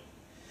affidavit.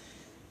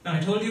 Now, I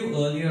told you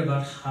earlier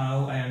about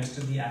how I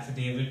understood the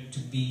affidavit to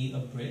be a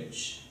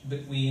bridge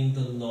between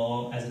the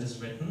law as it is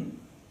written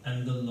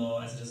and the law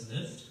as it is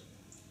lived.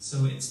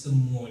 So it's the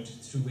mode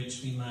through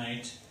which we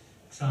might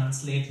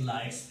translate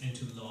life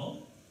into law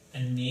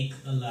and make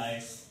a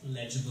life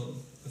legible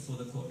before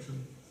the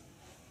courtroom.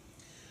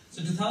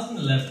 So in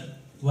 2011,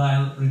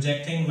 while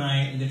rejecting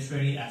my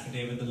literary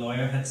affidavit, the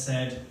lawyer had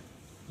said,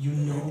 "You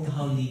know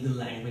how legal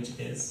language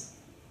is."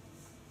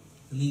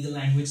 The legal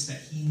language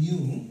that he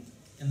knew,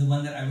 and the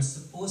one that I was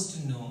supposed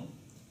to know,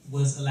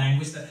 was a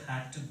language that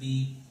had to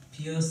be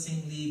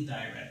piercingly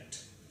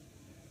direct.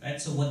 Right?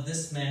 So what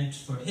this meant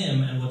for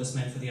him, and what this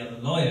meant for the other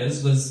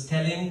lawyers, was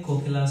telling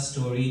Kokila's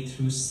story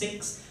through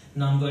 6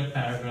 numbered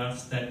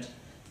paragraphs that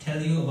tell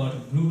you about a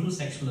brutal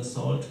sexual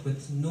assault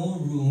with no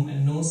room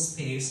and no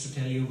space to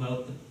tell you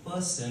about the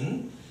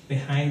person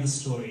behind the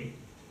story.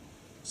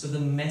 So the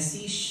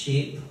messy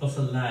shape of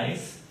a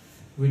life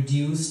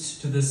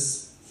reduced to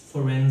this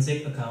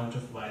forensic account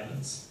of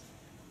violence.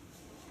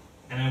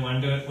 And I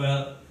wondered,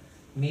 well,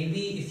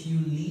 maybe if you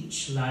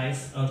leech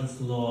life out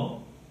of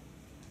law,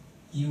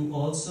 you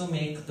also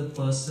make the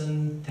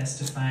person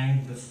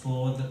testifying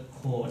before the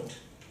court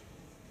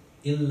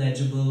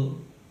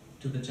illegible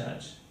to the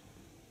judge.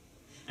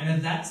 And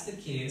if that's the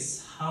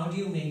case, how do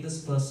you make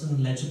this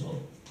person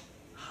legible?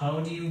 How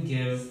do you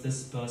give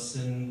this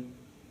person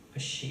a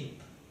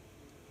shape?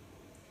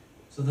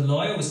 So the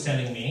lawyer was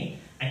telling me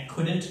I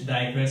couldn't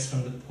digress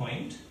from the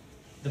point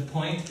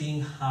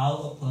being how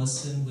a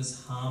person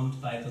was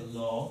harmed by the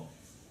law,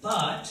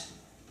 but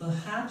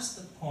perhaps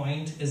the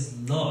point is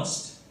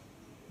lost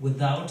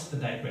without the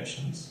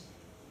digressions.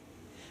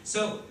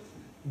 So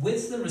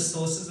with the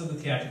resources of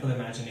the theatrical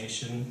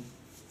imagination,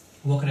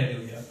 what could I do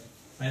here?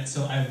 Right?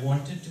 So I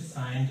wanted to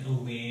find a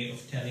way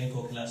of telling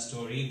Kokila's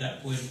story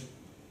that would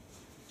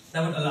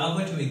allow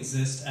her to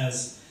exist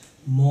as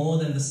more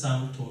than the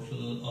sum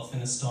total of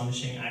an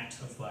astonishing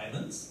act of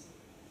violence,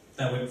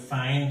 that would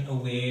find a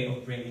way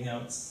of bringing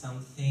out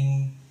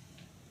something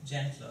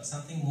gentler,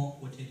 something more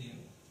quotidian,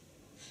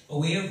 a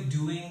way of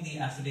doing the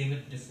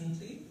affidavit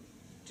differently,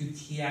 to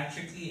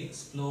theatrically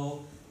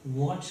explore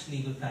what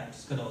legal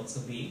practice could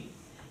also be,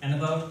 and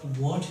about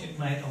what it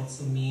might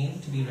also mean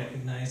to be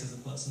recognized as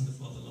a person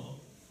before the law.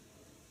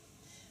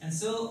 And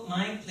so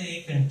my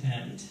play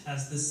Contempt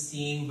has this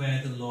scene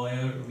where the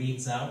lawyer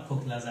reads out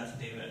Kokila's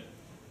affidavit.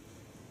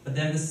 But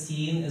then the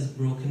scene is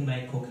broken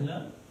by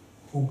Kokila,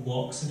 who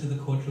walks into the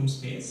courtroom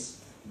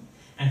space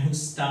and who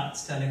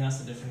starts telling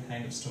us a different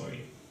kind of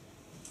story.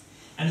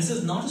 And this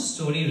is not a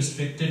story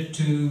restricted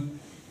to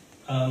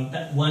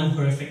that one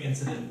horrific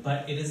incident,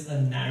 but it is a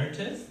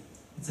narrative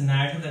It's a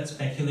narrative that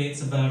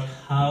speculates about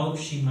how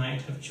she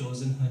might have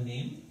chosen her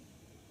name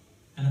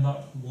and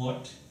about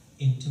what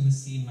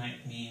intimacy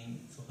might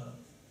mean for her.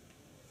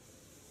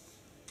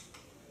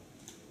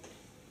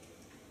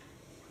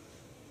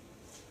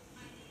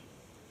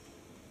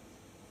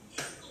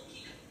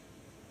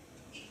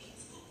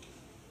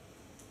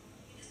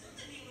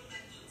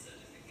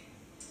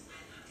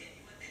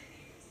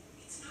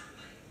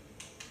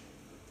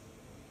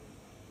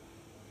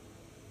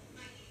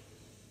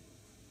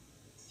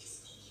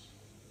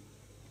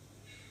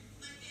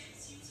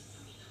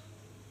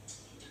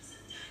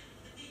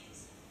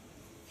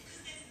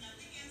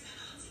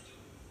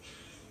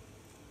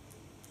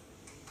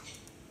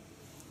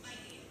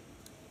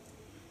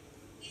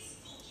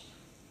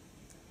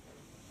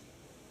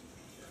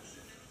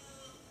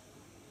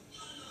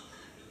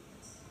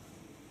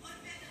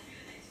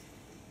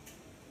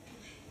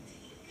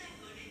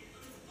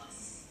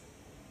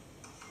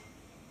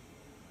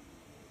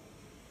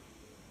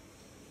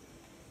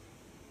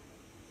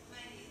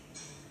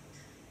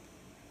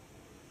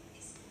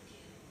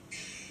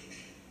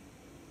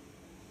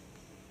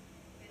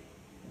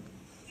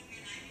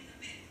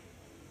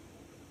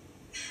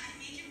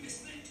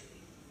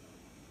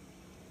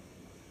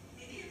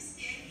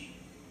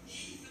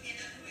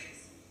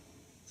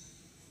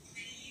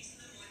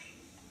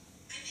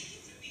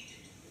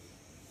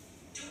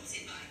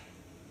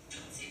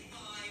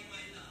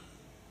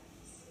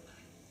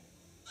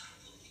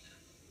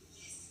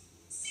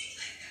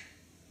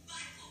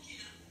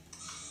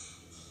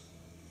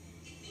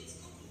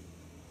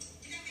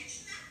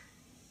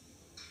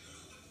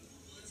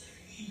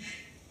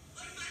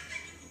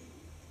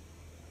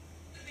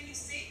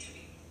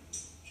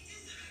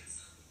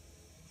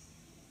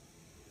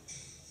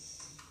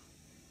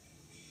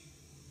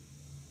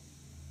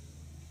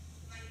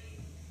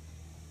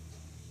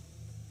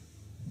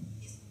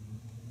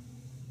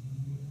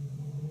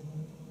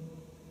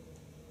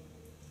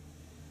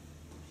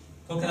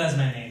 Kokila is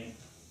my name.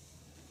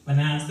 When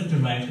I ask them to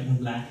write it in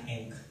black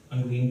ink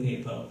on green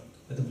paper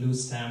with a blue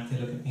stamp, they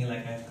look at me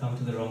like I've come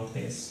to the wrong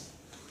place.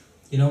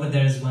 You know, but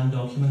there is one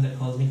document that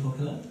calls me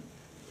Kokila.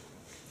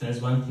 There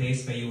is one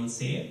place where you will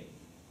say it.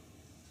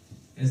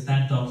 It is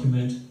that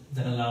document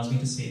that allows me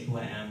to say who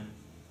I am,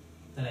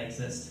 that I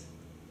exist.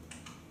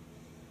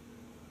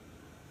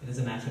 It is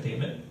an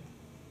affidavit.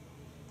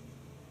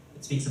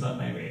 It speaks about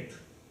my rape.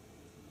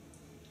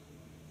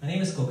 My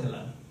name is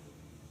Kokila.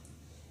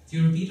 If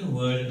you repeat a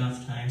word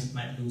enough times, it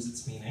might lose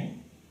its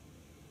meaning.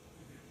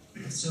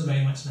 I'd still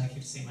very much like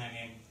you to say my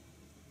name.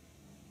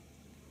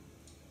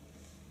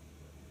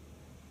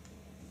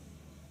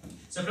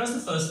 So across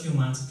the first few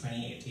months of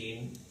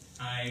 2018,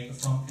 I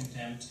performed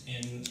contempt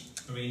in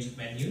a range of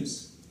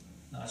venues,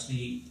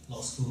 largely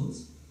law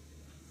schools.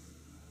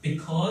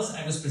 Because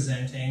I was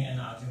presenting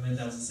an argument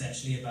that was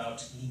essentially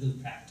about legal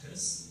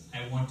practice,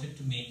 I wanted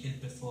to make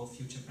it before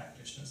future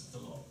practitioners of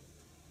the law.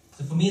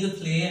 So for me, the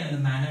play and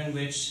the manner in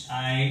which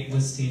I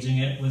was staging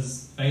it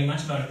was very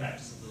much about a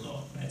practice of the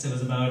law. Right? So it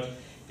was about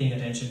paying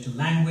attention to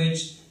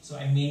language. So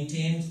I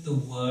maintained the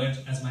word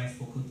as my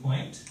focal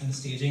point, and the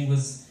staging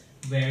was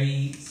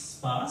very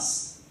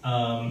sparse,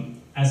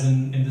 as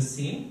in the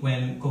scene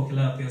when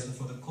Kokila appears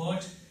before the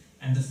court,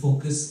 and the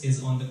focus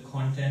is on the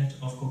content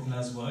of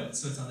Kokila's words,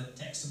 so it's on the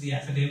text of the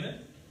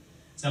affidavit.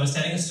 So I was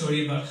telling a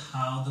story about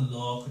how the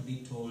law could be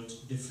told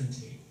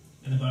differently,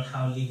 and about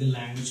how legal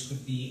language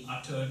could be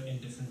uttered in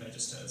different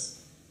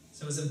registers.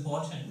 So it was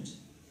important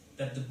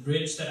that the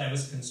bridge that I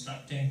was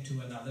constructing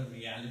to another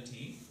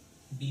reality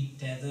be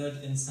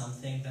tethered in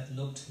something that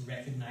looked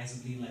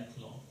recognizably like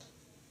law.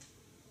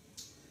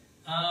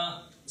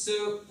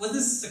 So was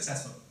this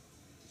successful?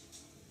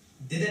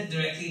 Did it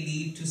directly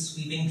lead to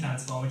sweeping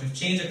transformative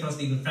change across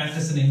legal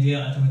practice in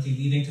India, ultimately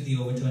leading to the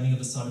overturning of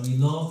the sodomy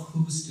law?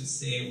 Who's to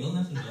say? We'll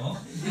never know.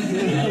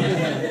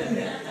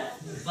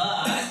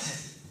 But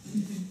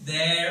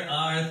there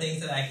are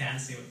things that I can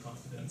say with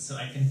confidence. So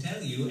I can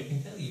tell you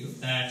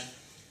that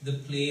the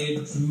play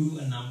drew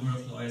a number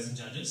of lawyers and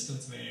judges to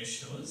its various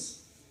shows.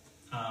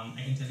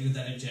 I can tell you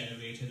that it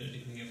generated a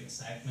degree of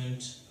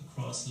excitement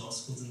across law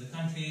schools in the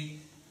country.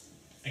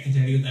 I can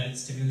tell you that it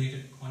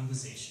stimulated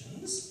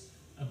conversations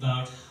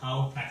about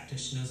how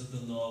practitioners of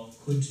the law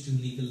could do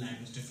legal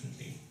language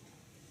differently.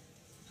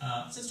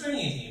 So it's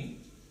 2018.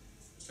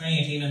 It's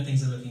 2018 and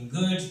things are looking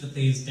good. The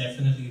play is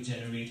definitely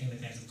generating the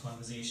kinds of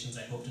conversations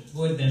I hoped it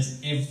would. There's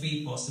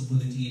every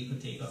possibility it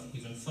could take off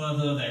even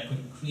further, that it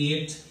could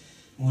create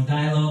more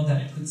dialogue,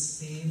 that it could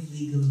save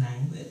legal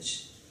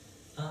language.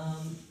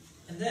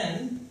 And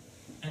then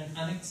an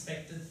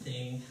unexpected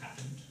thing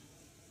happened.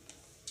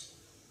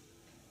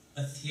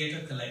 A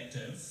theatre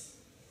collective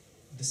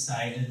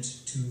decided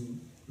to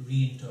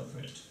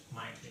reinterpret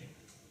my play.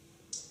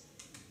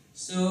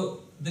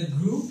 So the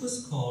group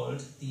was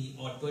called the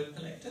Oddbird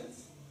Collective,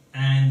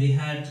 and they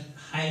had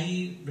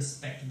highly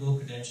respectable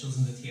credentials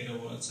in the theatre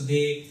world. So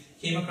they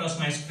came across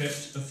my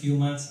script a few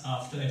months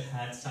after it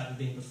had started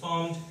being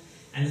performed,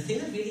 and the thing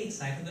that really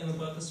excited them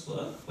about this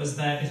work was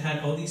that it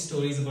had all these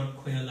stories about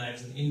queer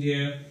lives in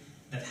India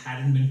that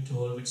hadn't been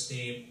told, which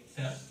they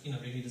felt,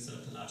 really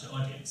deserved a larger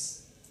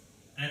audience.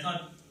 And I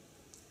thought,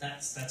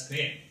 that's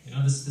great.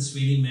 This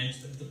really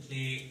meant that the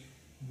play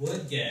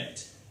would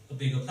get a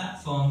bigger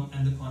platform,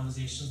 and the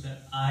conversations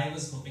that I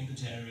was hoping to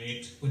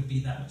generate would be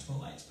that much more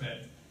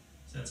widespread.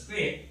 So that's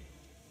great,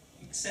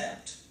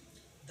 except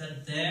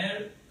that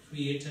their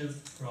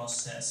creative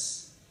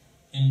process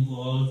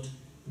involved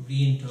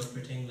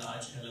reinterpreting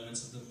large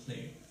elements of the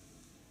play.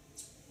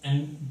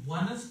 And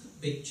one of the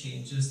big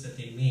changes that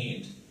they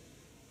made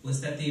was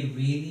that they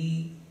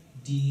really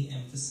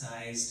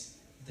de-emphasized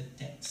the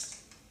text.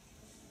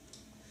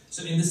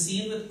 So in the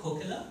scene with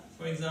Kokila,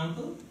 for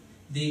example,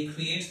 they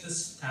create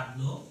this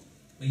tableau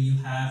where you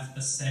have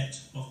a set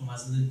of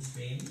muslin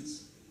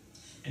frames,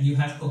 and you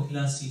have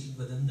Kokila seated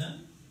within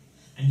them,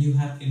 and you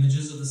have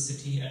images of the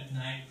city at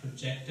night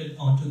projected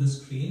onto the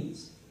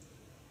screens.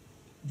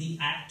 The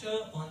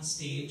actor on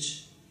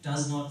stage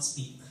does not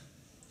speak.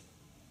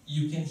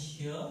 You can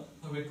hear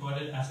a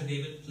recorded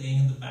affidavit playing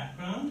in the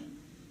background,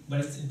 but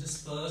it's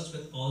interspersed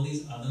with all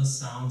these other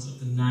sounds of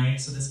the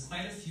night, so there's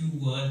quite a few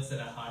words that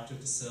are hard to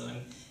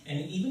discern.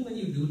 And even when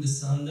you do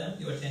discern them,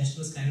 your attention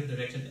was kind of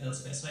directed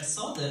elsewhere. So I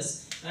saw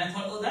this, and I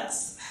thought, oh,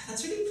 that's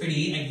really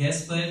pretty, I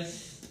guess, but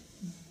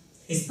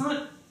it's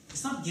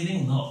not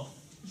giving law.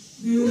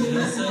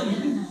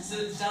 So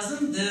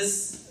doesn't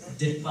this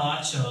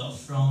departure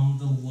from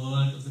the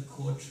world of the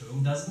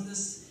courtroom, doesn't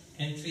this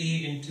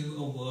entry into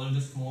a world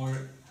of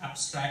more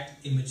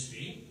abstract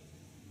imagery,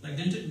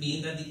 didn't it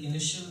mean that the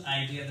initial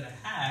idea that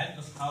I had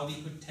of how we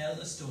could tell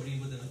a story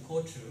within a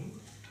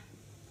courtroom,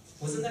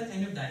 wasn't that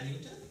kind of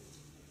diluted?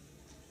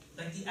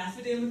 The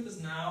affidavit was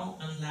now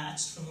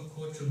unlatched from a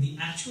courtroom. The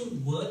actual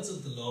words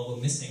of the law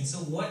were missing. So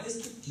what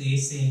is the play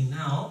saying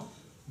now?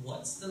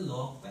 What's the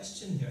law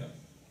question here?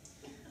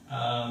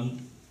 And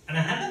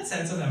I had that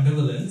sense of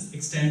ambivalence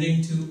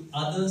extending to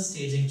other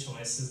staging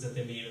choices that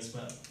they made as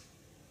well.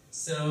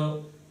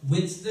 So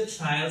with the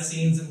trial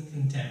scenes in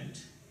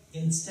contempt,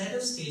 instead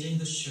of staging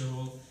the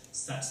show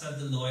such that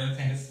the lawyer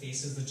kind of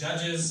faces the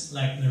judges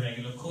like in a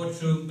regular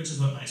courtroom, which is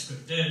what my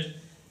script did,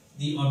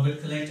 the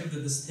Orbit Collective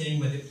did this thing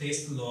where they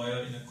placed the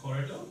lawyer in a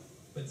corridor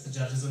with the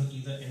judges on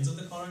either ends of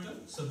the corridor,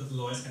 so that the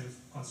lawyer is kind of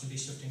constantly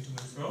shifting to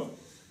and fro,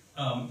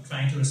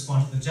 trying to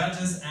respond to the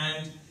judges.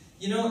 And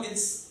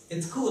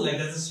it's cool,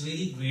 there's this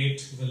really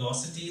great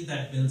velocity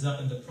that builds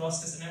up in the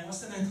process, and I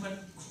watched that and I thought,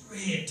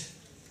 great,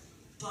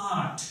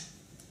 but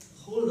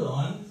hold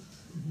on,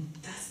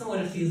 that's not what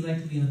it feels like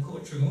to be in a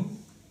courtroom.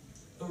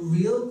 A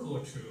real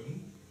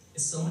courtroom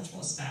is so much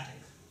more static.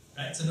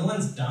 Right? So no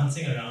one's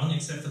dancing around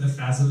except for the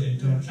frazzled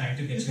intern trying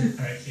to get you the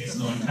correct case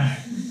law on time.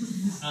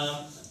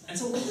 And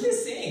so what were they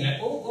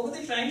saying? What were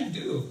they trying to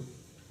do?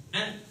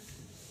 And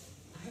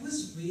I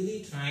was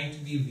really trying to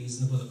be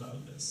reasonable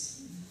about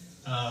this.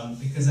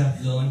 Because I've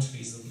learned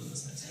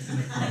reasonableness. Because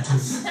I've gone to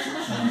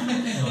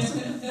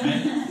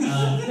right?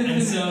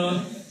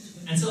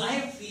 And so I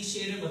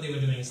appreciated what they were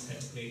doing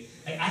aesthetically.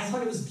 I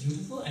thought it was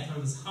beautiful, I thought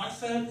it was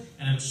heartfelt,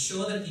 and I was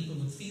sure that people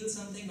would feel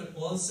something, but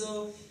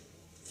also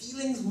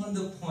feelings weren't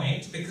the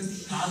point,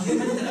 because the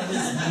argument that I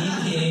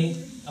was making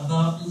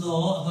about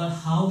law, about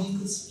how we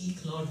could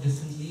speak law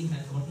differently,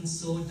 had gotten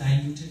so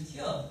diluted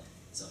here.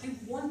 So I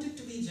wanted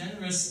to be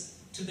generous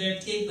to their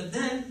take, but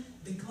then,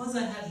 because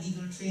I had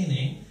legal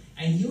training,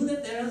 I knew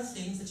that there are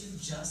things that you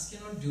just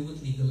cannot do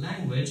with legal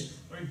language,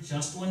 or it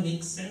just won't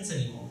make sense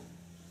anymore.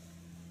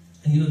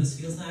 And this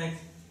feels like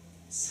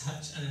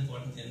such an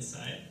important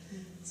insight,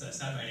 so I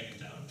started writing it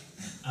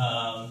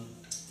down.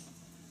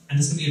 And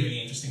this could be a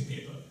really interesting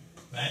paper.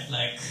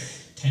 Right?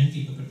 10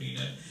 people could read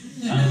it.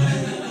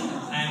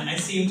 And I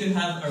seem to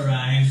have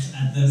arrived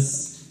at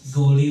this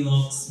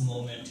Goldilocks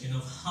moment,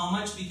 how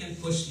much we can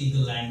push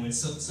legal language.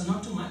 So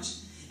not too much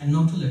and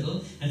not too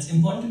little. And it's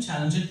important to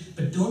challenge it,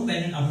 but don't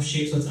bend it out of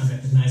shape so it's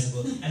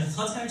unrecognizable. And the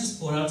thoughts kind of just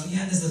pour out. So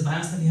yeah, there's this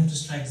balance that we have to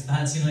strike, this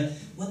balance.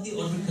 What the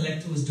Orbit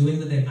Collective was doing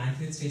with their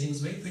immaculate staging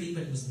was very pretty,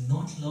 but it was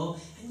not law.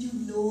 And you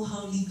know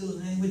how legal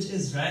language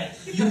is, right?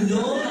 You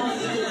know how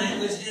legal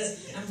language is.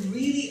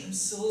 I'm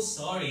so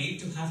sorry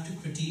to have to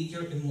critique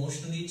your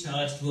emotionally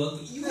charged work,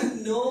 but you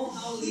know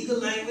how legal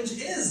language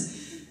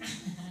is.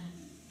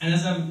 And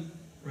as I'm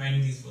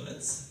writing these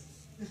words,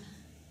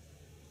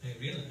 I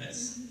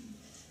realize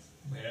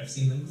where I've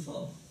seen them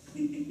before.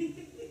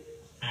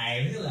 I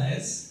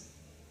realize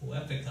who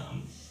I've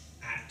become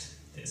at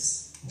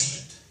this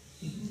moment.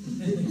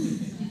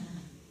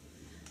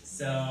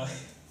 So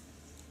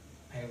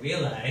I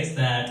realized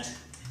that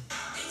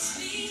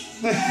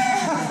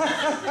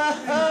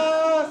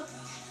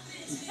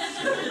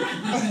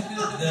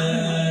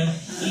the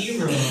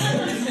hero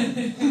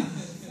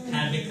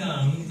had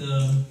become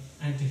the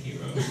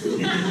anti-hero.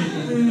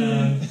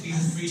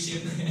 Please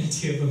appreciate the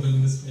idea of a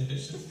villainous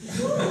rendition.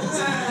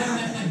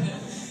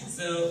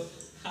 So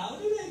how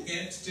did I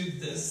get to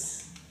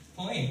this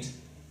point?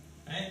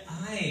 Right?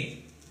 I,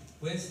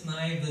 with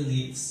my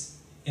beliefs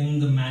in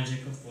the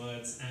magic of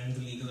words and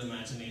the legal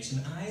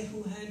imagination, I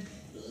who had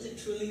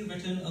literally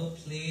written a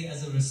play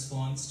as a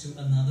response to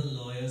another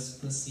lawyer's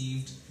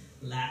perceived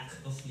lack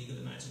of legal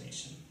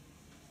imagination.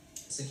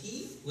 So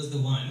he was the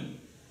one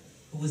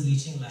who was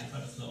leeching life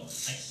out of law.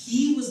 Like,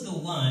 he was the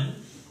one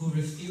who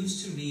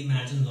refused to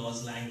reimagine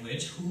law's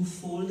language, who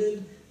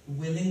folded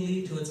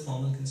willingly to its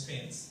formal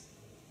constraints.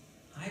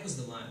 I was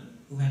the one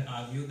who had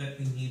argued that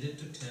we needed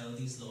to tell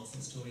these lawful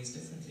stories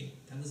differently.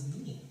 That was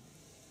me.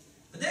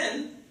 But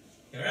then,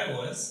 here I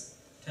was,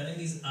 telling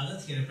these other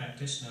theatre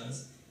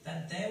practitioners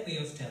that their way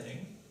of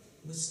telling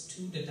was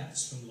too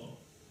detached from law.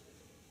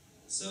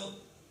 So,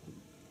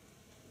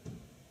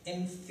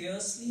 in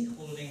fiercely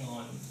holding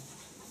on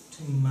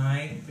to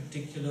my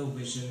particular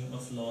vision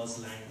of law's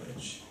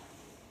language,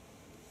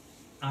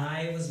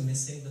 I was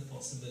missing the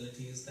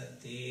possibilities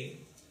that they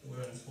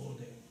were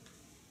unfolding.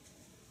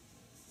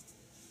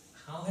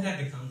 How had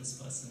I become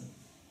this person?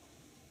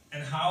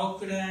 And how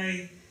could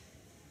I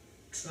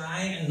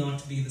try and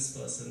not be this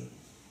person?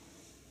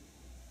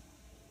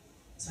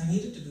 So I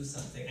needed to do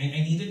something. I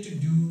needed to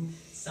do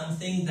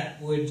something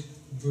that would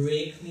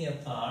break me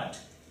apart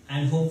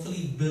and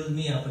hopefully build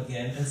me up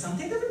again, and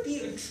something that would be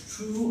a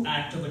true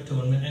act of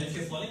atonement. And if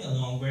you're following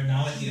along, we're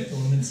now at the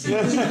atonement stage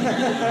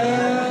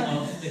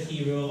of the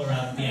hero, or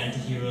rather the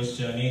anti-hero's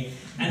journey.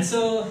 And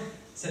so I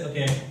said,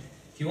 okay,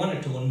 if you want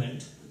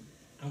atonement,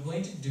 I'm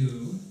going to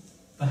do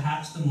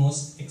perhaps the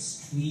most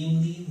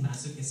extremely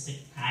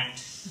masochistic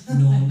act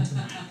known to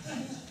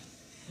mankind.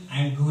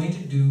 I'm going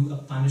to do a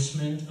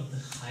punishment of the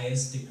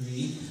highest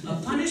degree, a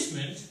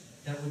punishment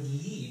that would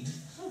lead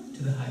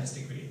to the highest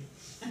degree.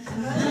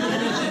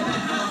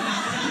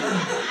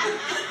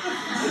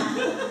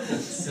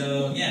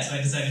 So I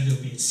decided to do a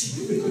PhD.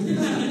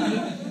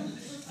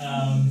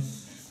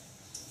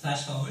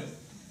 Flash forward,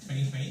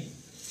 2020.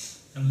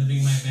 I'm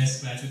living my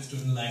best graduate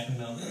student life in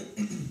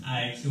Melbourne.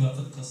 I queue up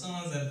for the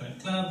croissants at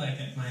the club, I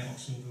get my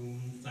auction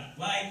room flat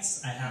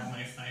whites, I have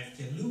my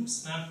 5K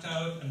loops mapped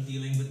out, I'm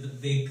dealing with the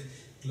big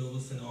global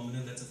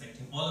phenomenon that's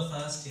affecting all of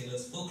us,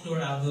 Taylor's folklore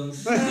album.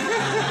 I'm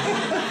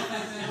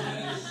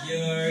a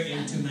year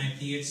into my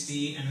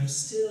PhD, and I'm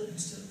still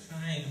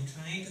trying. I'm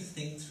trying to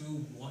think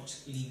through what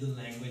legal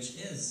language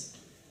is.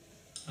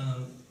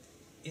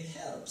 It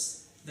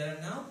helps that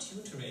I'm now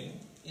tutoring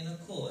in a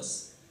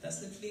course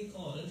that's literally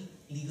called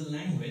Legal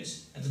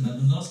Language at the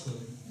Melbourne Law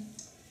School.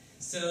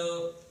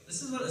 So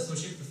this is what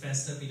Associate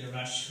Professor Peter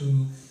Rush,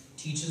 who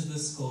teaches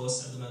this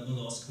course at the Melbourne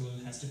Law School,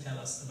 has to tell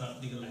us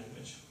about legal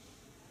language.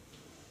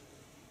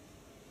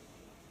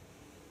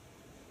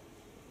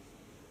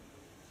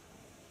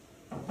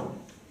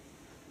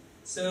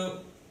 So,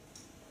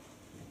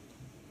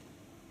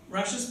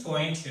 Rush's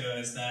point here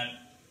is that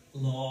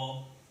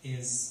law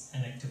is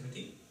an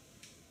activity,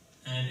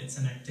 and it's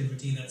an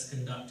activity that's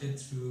conducted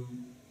through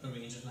a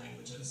range of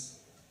languages.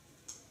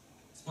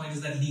 His point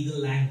is that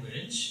legal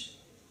language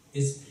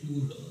is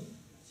plural,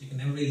 so you can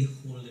never really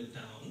hold it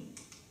down.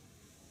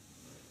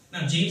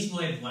 Now, James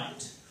Boyd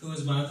White, who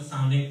is one of the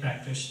founding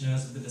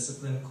practitioners of the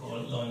discipline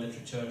called law and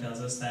literature, tells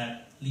us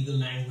that legal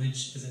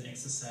language is an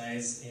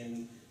exercise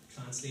in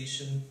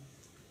translation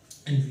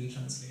and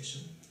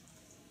retranslation.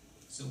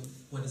 So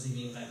what does he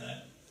mean by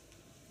that?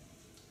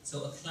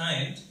 So a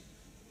client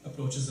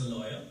approaches a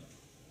lawyer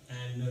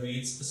and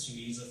narrates a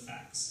series of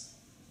facts.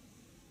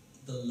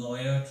 The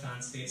lawyer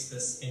translates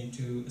this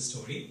into a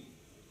story.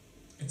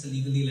 It's a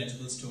legally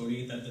legible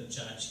story that the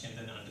judge can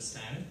then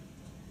understand.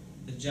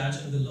 The judge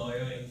and the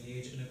lawyer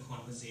engage in a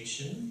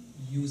conversation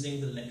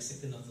using the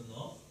lexicon of the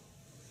law.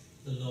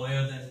 The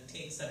lawyer then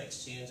takes that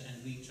exchange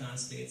and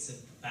retranslates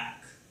it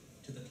back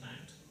to the client.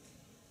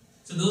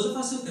 So those of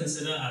us who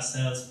consider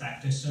ourselves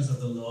practitioners of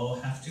the law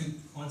have to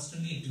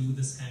constantly do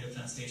this kind of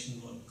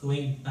translation work,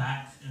 going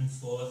back and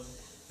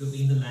forth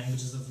between the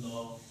languages of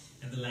law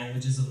and the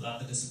languages of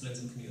other disciplines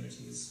and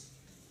communities.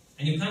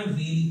 And you can't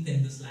really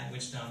pin this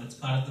language down. It's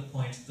part of the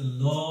point. The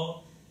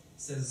law,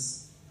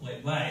 says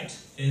White,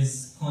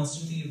 is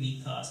constantly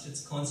recast.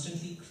 It's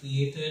constantly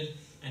created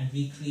and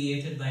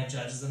recreated by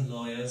judges and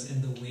lawyers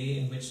in the way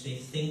in which they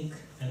think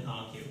and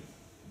argue.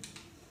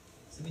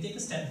 So we take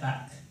a step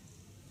back.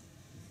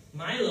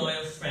 My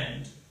lawyer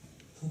friend,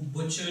 who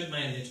butchered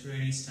my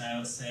literary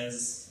style,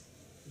 says,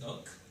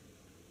 look,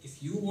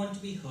 if you want to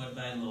be heard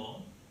by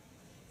law,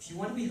 if you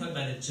want to be heard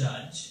by the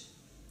judge,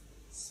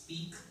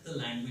 speak the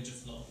language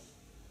of law.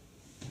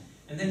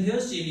 And then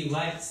here's J.B.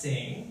 White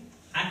saying,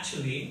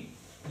 actually,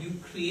 you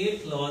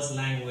create law's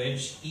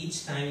language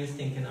each time you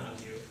think and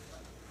argue.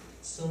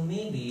 So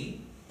maybe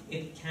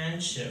it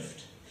can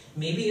shift.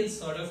 Maybe it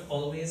sort of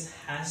always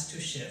has to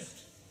shift.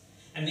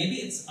 And maybe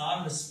it's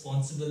our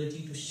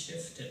responsibility to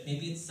shift it.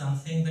 Maybe it's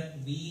something that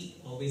we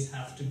always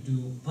have to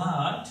do.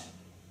 But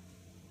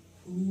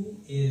who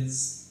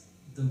is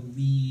the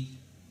we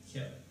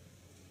here?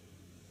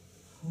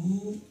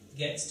 Who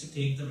gets to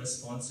take the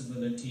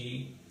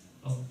responsibility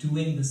of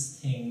doing this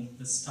thing,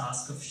 this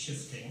task of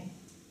shifting?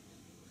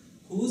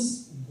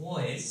 Whose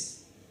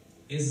voice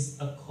is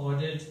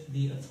accorded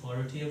the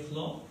authority of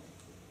law?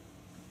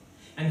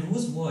 And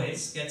whose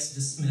voice gets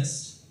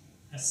dismissed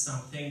as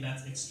something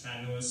that's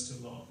extraneous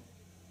to law?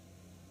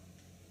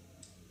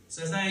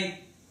 So as I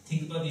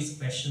think about these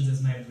questions,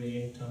 as my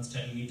brain turns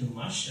steadily to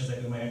mush as I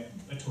do my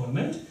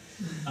atonement,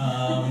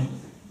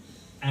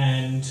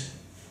 and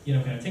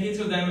kind of thinking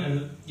through them,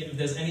 and if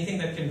there's anything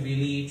that can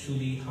really,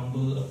 truly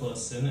humble a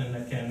person and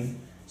that can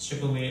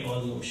strip away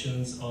all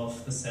notions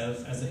of the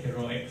self as a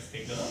heroic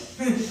figure,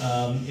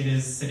 it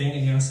is sitting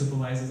in your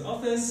supervisor's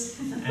office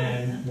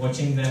and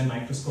watching them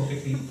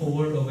microscopically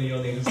pore over your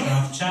latest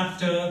draft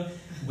chapter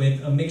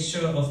with a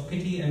mixture of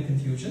pity and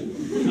confusion,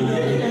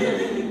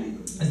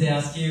 as they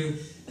ask you,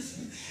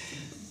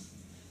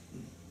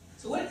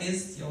 so what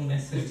is your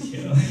method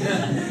here?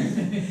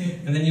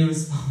 And then you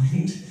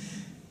respond,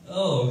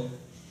 oh,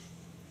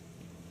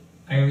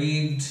 I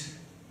read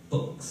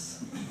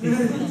books.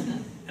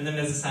 And then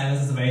there's a silence,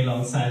 there's a very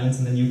long silence,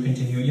 and then you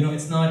continue.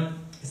 It's not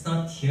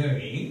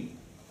theory,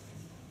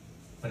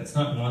 but it's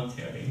not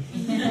theory.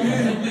 And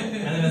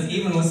then there's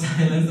even more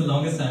silence, the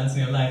longest silence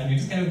in your life, and you're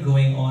just kind of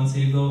going on. So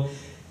you go,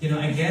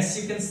 I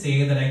guess you can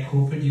say that I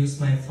co-produce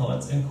my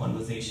thoughts in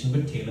conversation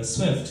with Taylor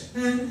Swift.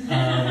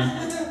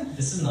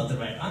 This is not the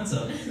right answer,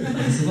 like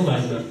a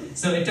supervisor.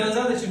 So it turns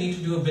out that you need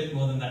to do a bit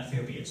more than that for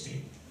your PhD.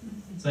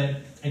 So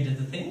I did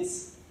the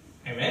things,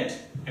 I read,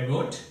 I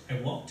wrote, I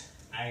walked,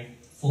 I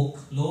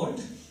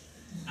folklored,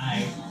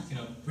 I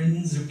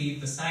rinse, repeat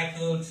the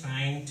cycle,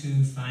 trying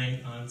to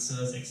find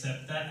answers,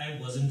 except that I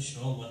wasn't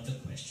sure what the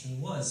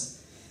question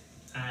was.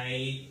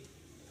 I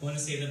want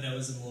to say that there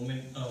was a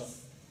moment of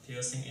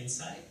piercing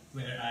insight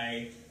where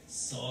I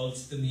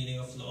solved the meaning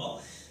of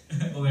law,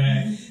 or where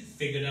I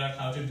figured out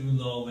how to do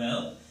law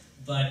well,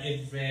 but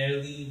it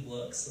rarely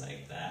works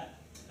like that.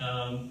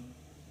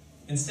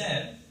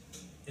 Instead,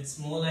 it's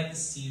more like a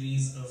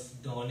series of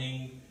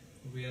dawning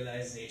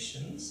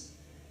realizations,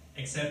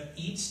 except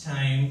each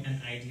time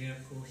an idea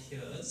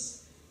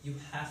coheres, you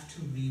have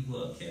to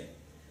rework it,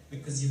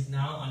 because you've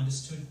now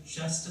understood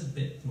just a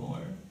bit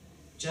more,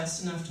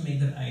 just enough to make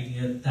that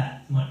idea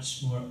that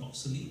much more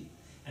obsolete.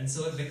 And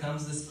so it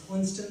becomes this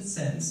constant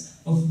sense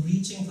of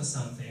reaching for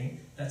something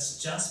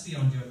that's just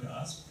beyond your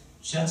grasp,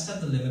 just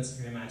at the limits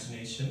of your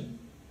imagination.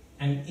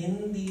 And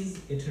in these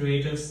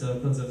iterative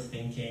circles of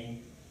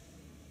thinking,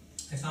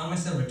 I found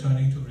myself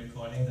returning to a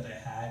recording that I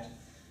had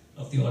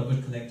of the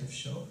Oddwood Collective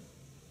show.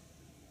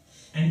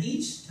 And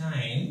each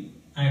time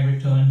I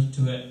returned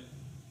to it,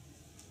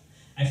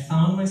 I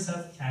found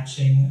myself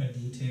catching a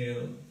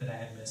detail that I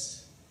had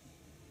missed.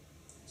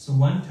 So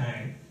one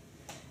time,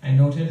 I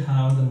noted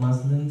how the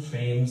muslin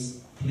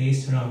frames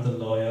placed around the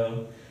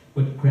lawyer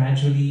would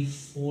gradually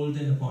fold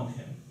in upon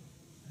him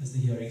as the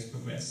hearings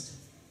progressed.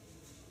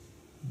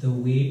 The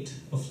weight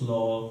of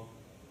law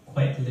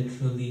quite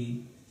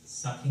literally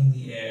sucking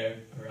the air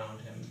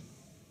around him.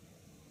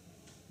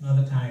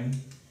 Another time,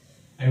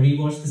 I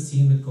rewatched the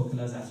scene with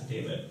Kokila's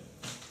affidavit,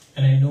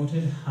 and I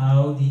noted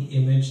how the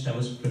image that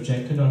was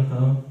projected on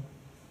her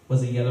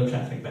was a yellow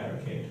traffic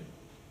barricade.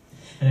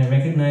 And I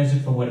recognized it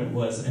for what it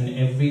was, an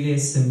everyday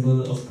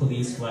symbol of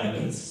police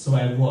violence. So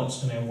I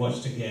watched and I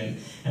watched again.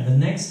 And the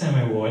next time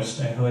I watched,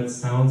 I heard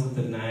sounds of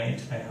the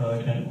night. I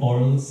heard an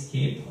aural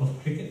scape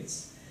of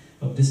crickets,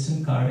 of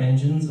distant car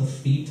engines, of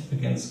feet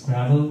against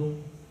gravel.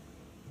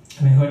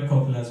 And I heard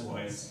Kokila's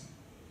voice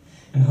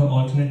and her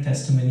alternate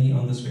testimony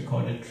on this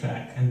recorded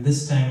track. And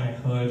this time I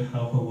heard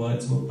how her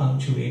words were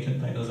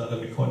punctuated by those other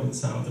recorded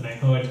sounds. And I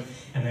heard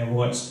and I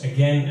watched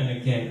again and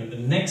again. And the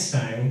next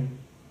time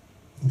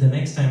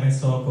I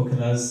saw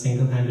Kokila's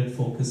single-handed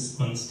focus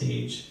on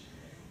stage,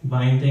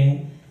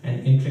 binding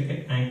an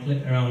intricate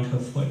anklet around her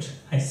foot,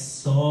 I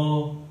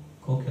saw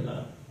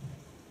Kokila,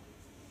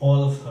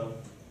 all of her,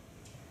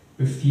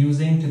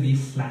 refusing to be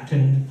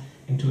flattened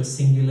into a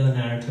singular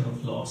narrative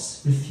of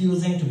loss,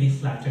 refusing to be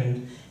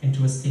flattened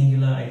into a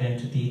singular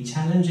identity,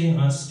 challenging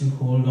us to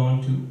hold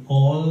on to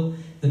all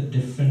the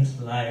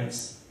different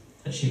lives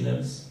that she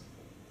lives.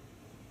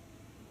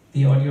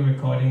 The audio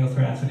recording of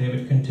her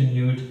affidavit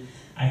continued.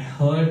 I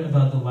heard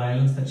about the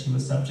violence that she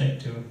was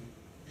subject to,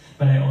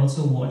 but I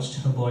also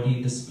watched her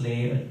body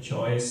display a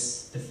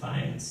joyous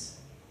defiance.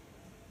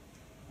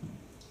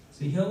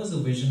 So here was a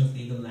vision of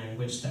legal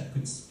language that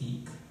could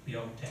speak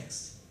beyond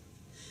text,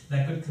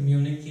 that could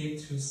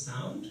communicate through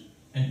sound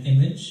and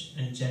image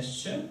and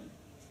gesture.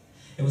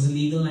 It was a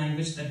legal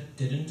language that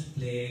didn't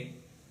play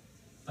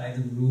by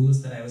the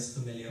rules that I was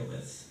familiar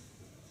with.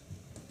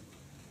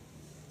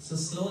 So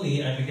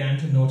slowly I began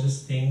to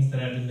notice things that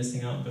I'd been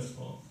missing out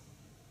before.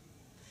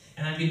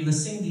 And I'd been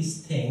missing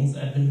these things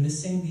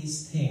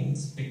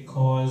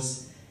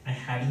because I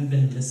hadn't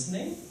been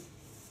listening.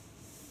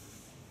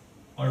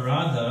 Or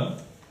rather,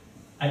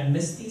 I'd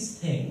missed these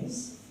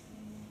things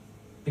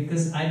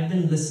because I'd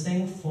been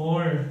listening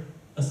for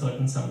a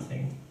certain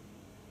something.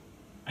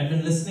 I'd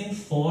been listening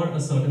for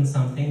a certain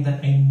something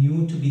that I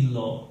knew to be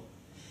law.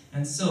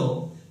 And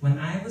so, when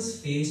I was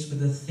faced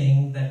with a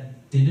thing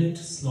that didn't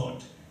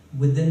slot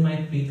within my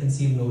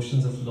preconceived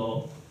notions of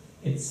law,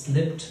 it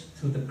slipped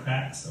through the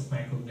cracks of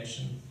my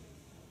cognition.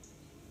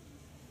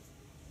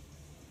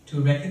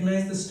 To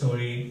recognize the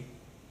story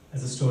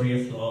as a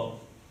story of law,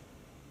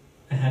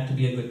 I had to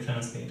be a good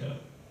translator.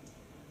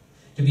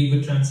 To be a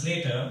good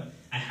translator,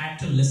 I had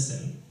to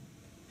listen.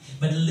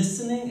 But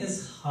listening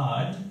is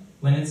hard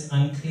when it's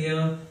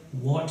unclear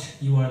what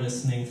you are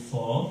listening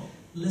for,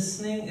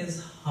 listening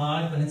is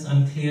hard when it's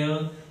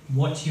unclear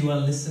what you are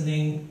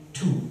listening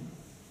to.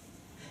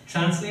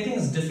 Translating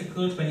is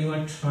difficult when you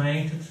are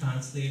trying to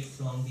translate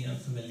from the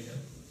unfamiliar.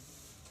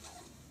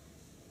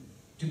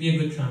 To be a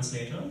good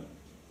translator,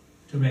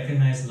 to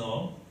recognize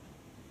law,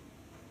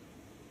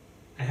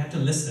 I had to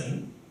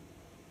listen,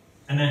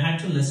 and I had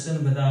to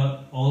listen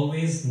without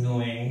always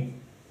knowing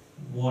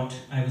what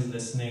I was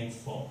listening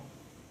for.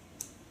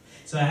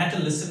 So I had to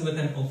listen with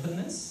an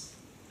openness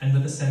and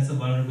with a sense of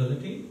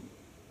vulnerability.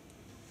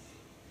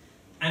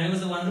 And it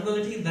was a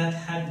vulnerability that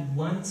had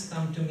once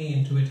come to me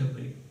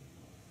intuitively,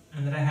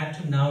 and that I had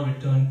to now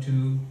return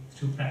to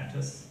through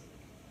practice.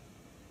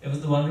 It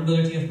was the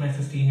vulnerability of my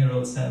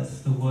 15-year-old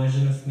self, the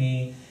version of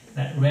me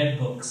that read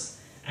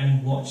books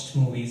and watched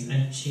movies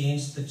and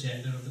changed the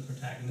gender of the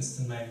protagonists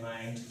in my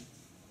mind.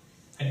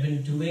 I'd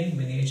been doing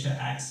miniature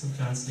acts of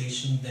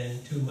translation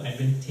then too. I'd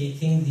been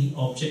taking the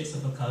objects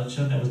of a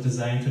culture that was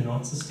designed to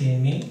not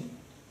sustain me,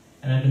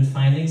 and I'd been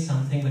finding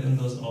something within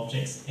those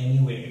objects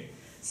anyway,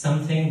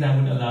 something that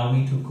would allow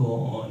me to go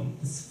on,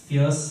 this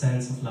fierce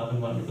sense of love and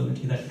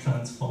vulnerability that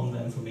transformed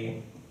them for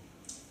me.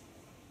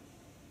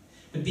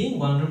 But being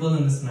vulnerable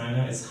in this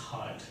manner is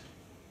hard.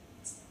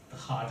 It's the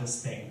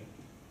hardest thing.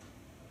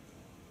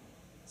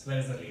 So where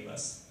does that leave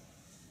us?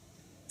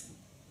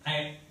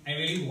 I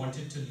really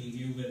wanted to leave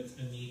you with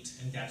a neat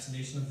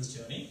encapsulation of this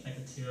journey, like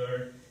a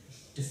clear,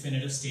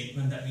 definitive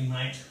statement that we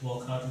might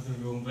walk out of the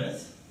room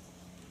with.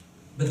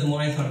 But the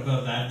more I thought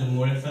about that, the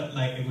more it felt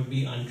like it would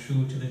be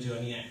untrue to the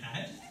journey I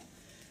had.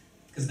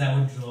 Because that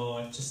would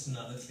draw just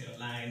another clear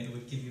line, it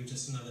would give you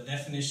just another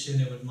definition,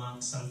 it would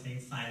mark something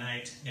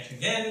finite yet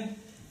again,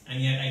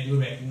 and yet I do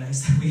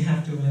recognize that we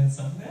have to end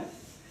somewhere.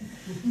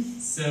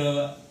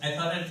 So I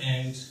thought I'd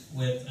end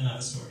with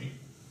another story.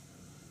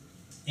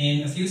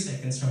 In a few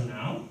seconds from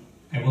now,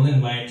 I will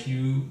invite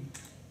you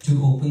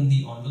to open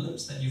the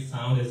envelopes that you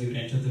found as you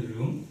entered the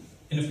room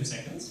in a few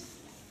seconds.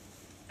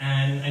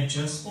 And I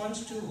just want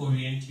to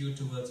orient you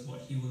towards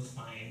what you will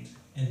find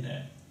in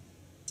there.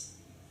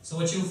 So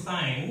what you'll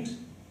find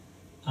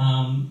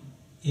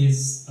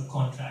is a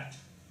contract.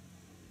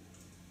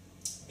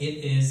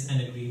 It is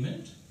an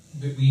agreement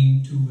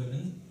between two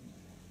women,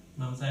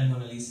 Mamta and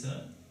Mona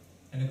Lisa,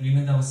 an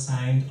agreement that was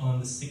signed on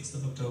the 6th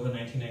of October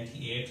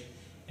 1998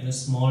 in a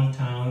small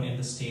town in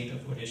the state of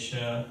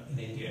Odisha in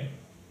India.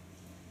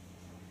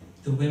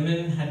 The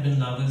women had been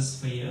lovers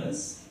for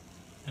years,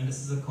 and this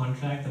is a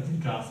contract that they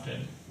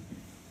drafted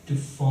to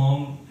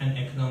form an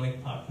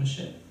economic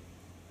partnership,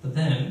 but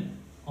then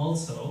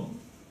also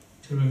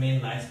to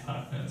remain life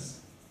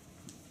partners.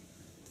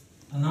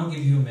 I'll now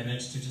give you a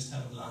minute to just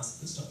have a glance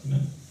at this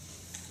document.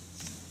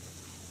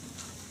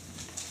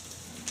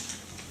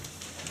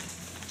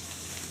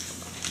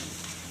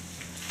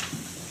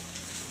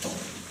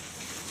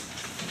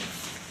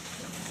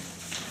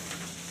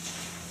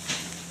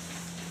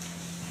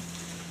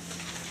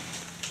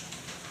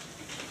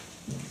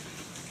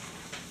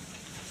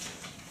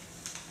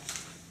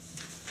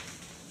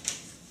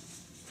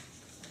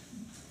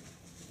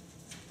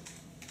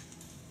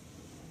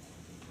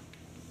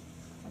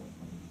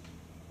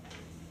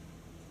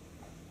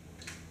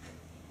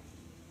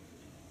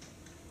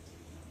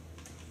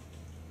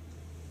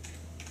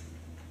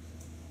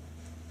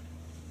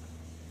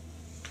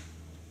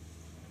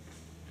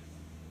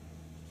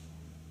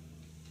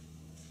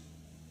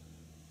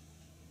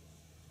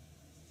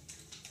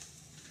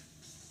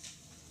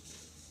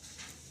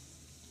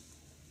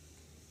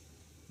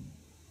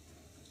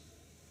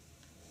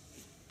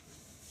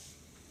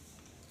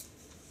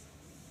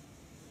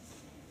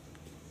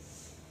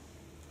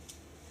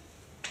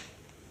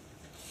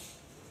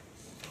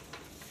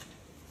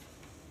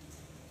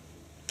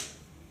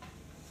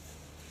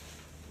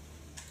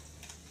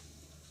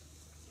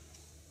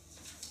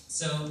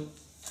 So,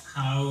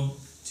 how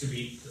to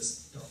read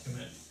this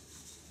document?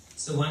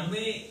 So one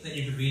way that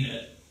you could read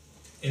it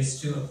is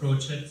to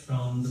approach it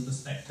from the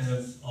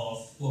perspective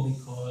of what we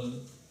call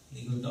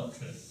legal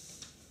doctrine.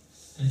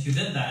 And if you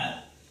did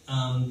that,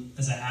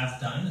 as I have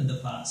done in the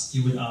past,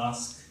 you would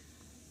ask,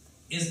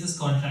 is this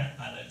contract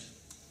valid?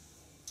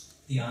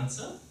 The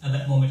answer at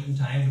that moment in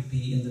time would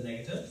be in the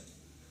negative.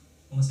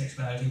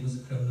 Homosexuality was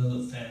a criminal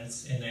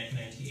offense in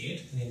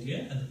 1998 in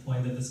India at the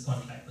point that this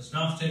contract was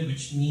drafted,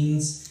 which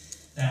means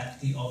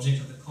that the object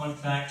of the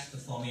contract, the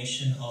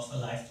formation of a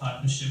life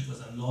partnership,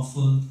 was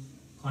unlawful.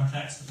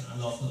 Contracts with an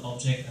unlawful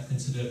object are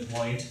considered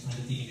void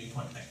under the Indian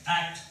Contract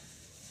Act.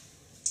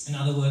 In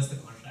other words, the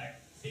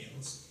contract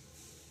fails.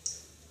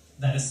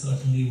 That is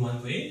certainly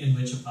one way in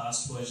which a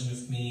past version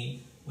of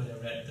me would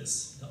have read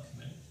this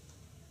document.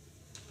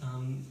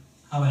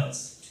 How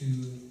else to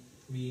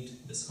read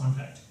this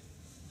contract?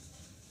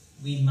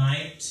 We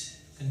might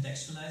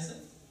contextualize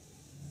it.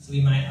 So we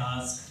might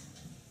ask,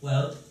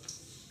 well,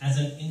 as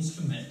an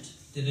instrument,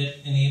 did it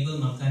enable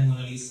Mamta and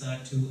Mona Lisa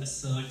to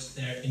assert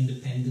their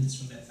independence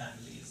from their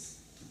families?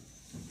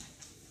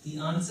 The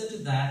answer to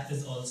that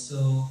is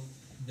also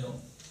no.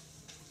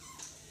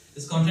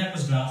 This contract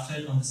was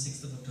drafted on the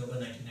 6th of October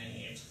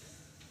 1998.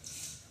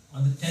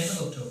 On the 10th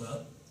of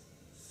October,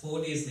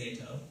 4 days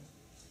later,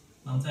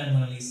 Mamta and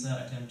Mona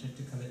Lisa attempted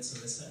to commit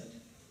suicide.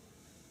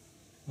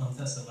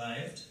 Mamta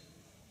survived.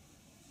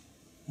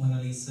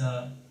 Mona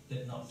Lisa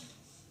did not.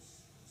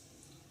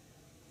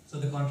 So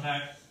the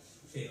contract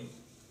failed.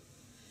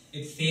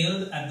 It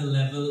failed at the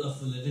level of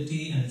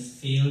validity and it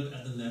failed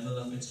at the level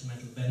of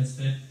instrumental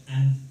benefit,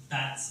 and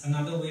that's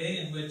another way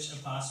in which a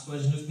past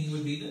version of me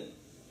would read it.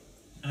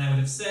 And I would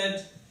have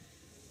said,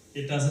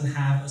 it doesn't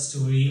have a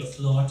story of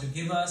law to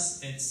give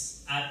us.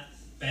 It's at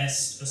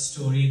best a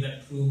story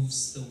that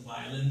proves the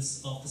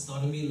violence of the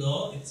sodomy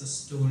law. It's a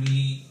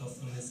story of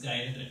a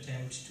misguided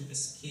attempt to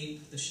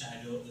escape the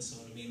shadow of the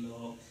sodomy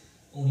law,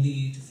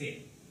 only to fail.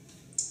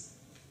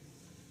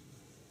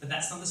 But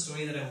that's not the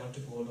story that I want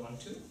to hold on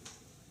to.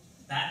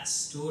 That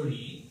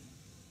story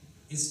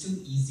is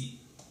too easy.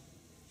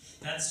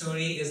 That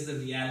story is the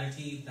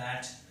reality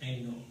that I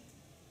know.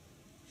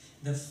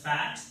 The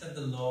fact that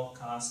the law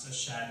cast a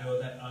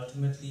shadow that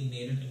ultimately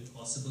made it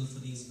impossible for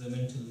these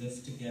women to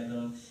live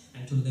together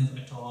and to live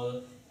at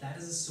all, that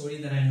is a story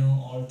that I know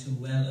all too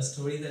well, a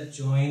story that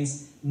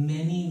joins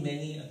many,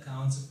 many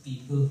accounts of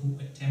people who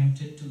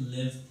attempted to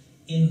live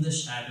in the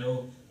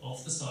shadow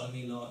of the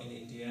sodomy law in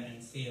India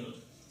and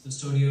failed. The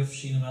story of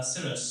Srinivas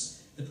Sirus,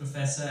 the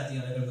professor at the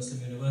Aligarh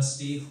Muslim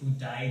University who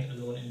died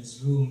alone in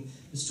his room,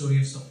 the story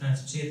of Swapna and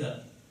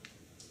Sucheta,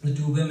 the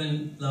two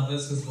women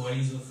lovers whose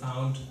bodies were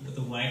found with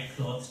a white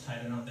cloth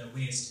tied around their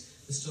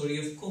waist, the story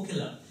of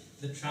Kokila,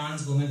 the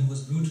trans woman who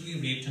was brutally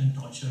raped and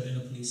tortured in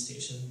a police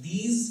station.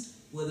 These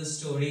were the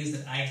stories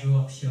that I grew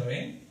up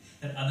hearing,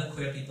 that other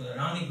queer people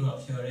around me grew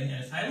up hearing,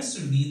 and if I was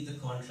to read the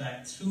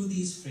contract through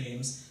these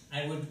frames,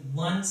 I would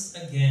once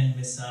again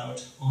miss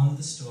out on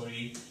the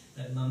story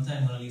that Mamta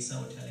and Mona Lisa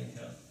were telling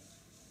here.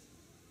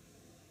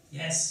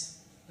 Yes,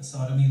 the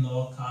sodomy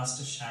law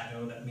cast a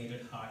shadow that made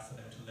it hard for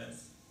them to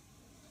live.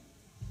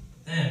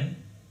 But then,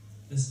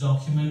 this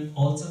document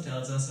also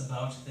tells us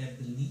about their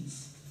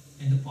belief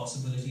in the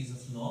possibilities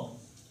of law.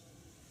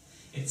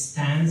 It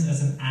stands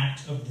as an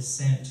act of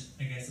dissent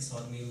against the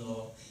sodomy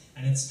law,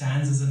 and it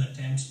stands as an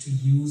attempt to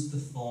use the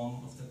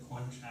form of the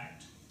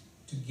contract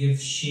to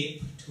give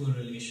shape to a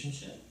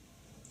relationship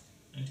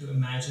and to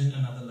imagine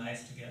another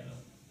life together.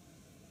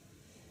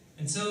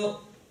 And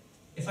so,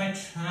 if I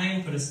try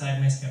and put aside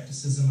my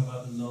skepticism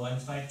about the law, and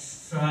if I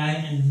try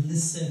and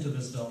listen to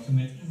this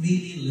document,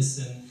 really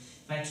listen,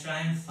 if I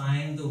try and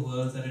find the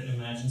world that it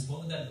imagines,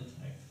 what would that look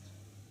like?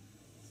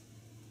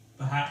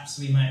 Perhaps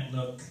we might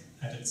look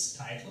at its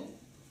title.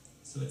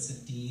 So it's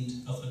a deed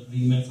of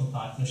agreement for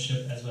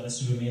partnership as well as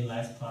to remain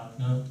life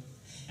partner.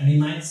 And we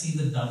might see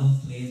the double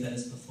play that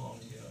is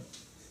performed here.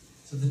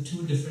 So the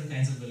two different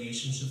kinds of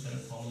relationships that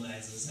it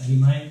formalizes. And we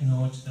might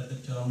note that the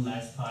term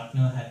life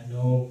partner had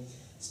no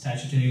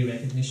statutory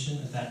recognition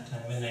at that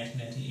time in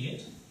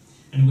 1998,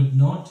 and would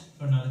not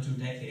for another 2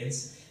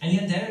 decades. And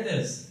yet there it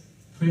is,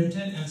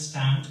 printed and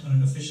stamped on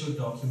an official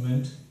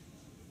document,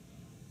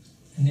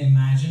 an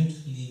imagined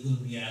legal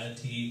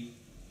reality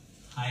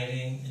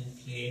hiding in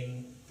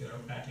plain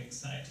bureaucratic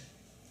sight.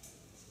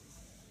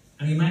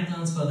 And we might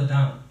glance further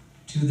down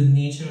to the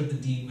nature of the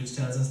deed, which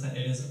tells us that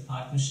it is a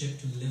partnership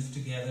to live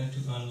together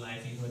to earn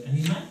livelihood. And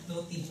we might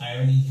note the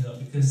irony here,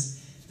 because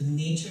the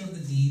nature of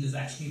the deed is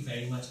actually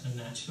very much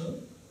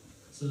unnatural.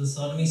 So the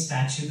sodomy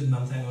statute that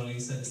Mamta and Mona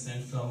Lisa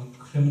descend from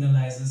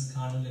criminalizes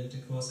carnal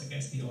intercourse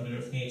against the order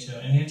of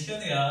nature. And yet here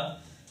they are,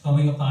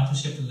 forming a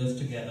partnership to live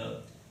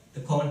together.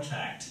 The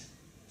contract,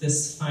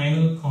 this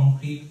final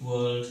concrete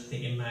world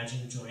they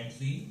imagine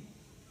jointly,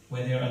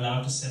 where they're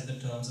allowed to set the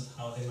terms of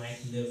how they might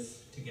live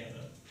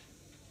together.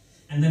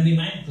 And then we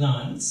might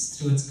glance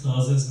through its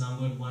clauses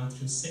numbered 1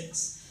 through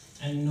 6,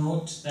 and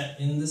note that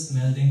in this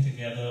melding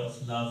together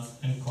of love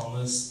and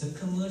commerce, the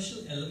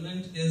commercial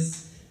element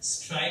is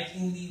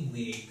strikingly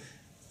vague.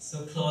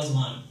 So clause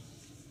 1,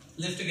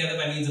 live together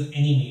by means of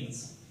any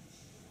means.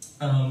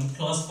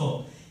 Clause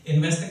 4,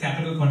 invest the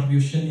capital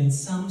contribution in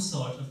some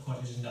sort of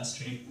cottage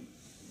industry.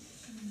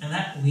 And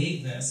that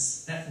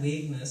vagueness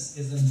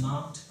is a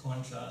marked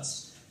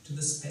contrast to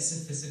the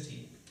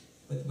specificity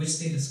with which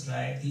they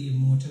describe the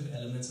emotive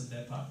elements of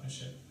their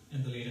partnership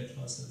in the later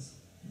clauses.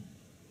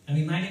 And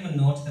we might even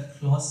note that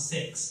clause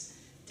 6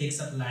 takes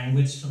up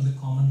language from the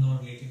common law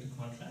relating to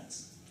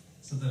contracts.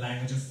 So the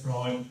language of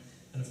fraud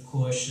and of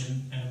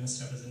coercion and of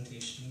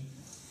misrepresentation.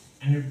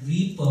 And it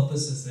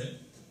repurposes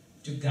it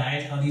to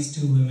guide how these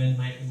two women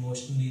might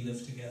emotionally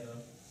live together.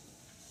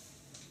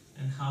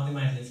 And how they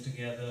might live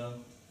together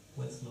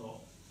with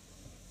law.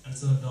 And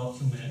so a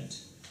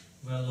document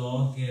where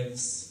law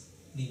gives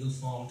legal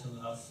form to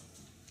love.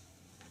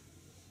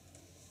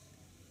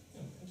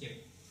 Yeah, thank you.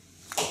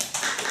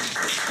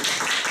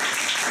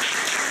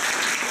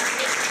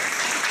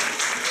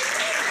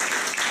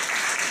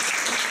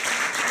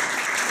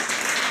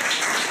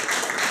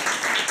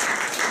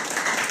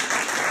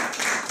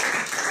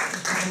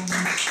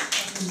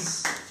 That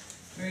was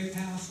very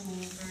powerful,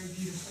 very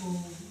beautiful,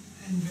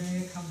 and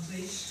very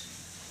accomplished.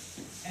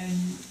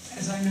 And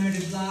as I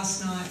noted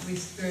last night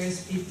with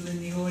various people in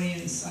the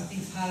audience, I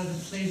think part of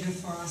the pleasure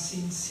for us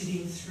in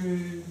sitting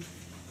through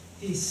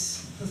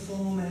this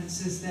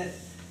performance is that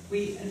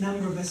a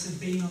number of us have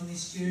been on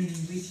this journey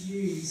with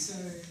you, so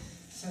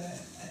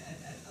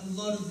a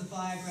lot of the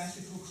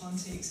biographical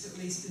context, at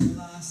least in the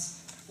last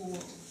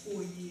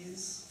 4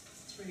 years,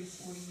 3 or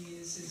 4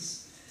 years,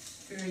 is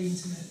very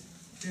intimate,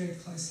 very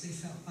closely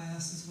felt by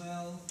us as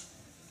well.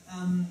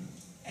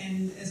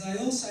 And as I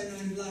also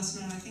noted last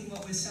night, I think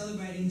what we're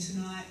celebrating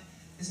tonight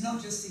is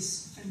not just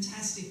this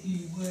fantastic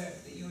new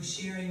work that you're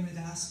sharing with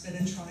us, but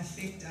a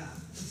trifecta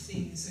of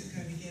things that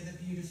go together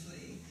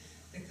beautifully.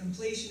 The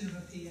completion of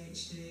a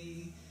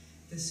PhD,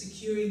 the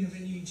securing of a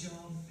new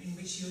job in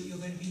which you're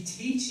going to be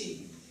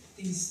teaching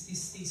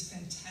these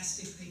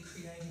fantastically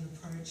creative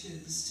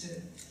approaches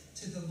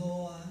to the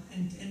law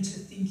and to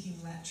thinking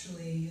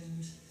laterally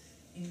and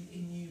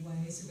in new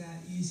ways about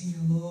using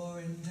the law.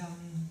 And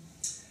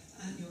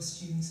aren't your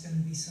students going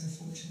to be so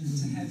fortunate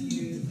to have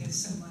you as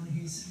someone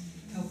who's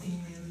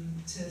helping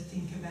them to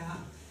think about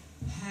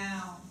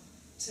how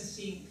to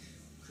think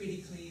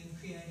critically and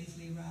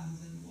creatively rather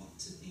than what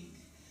to think.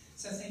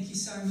 So thank you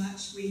so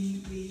much.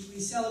 We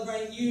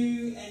celebrate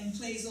you, and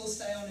please all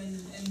stay on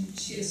and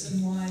share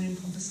some wine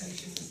and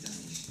conversation with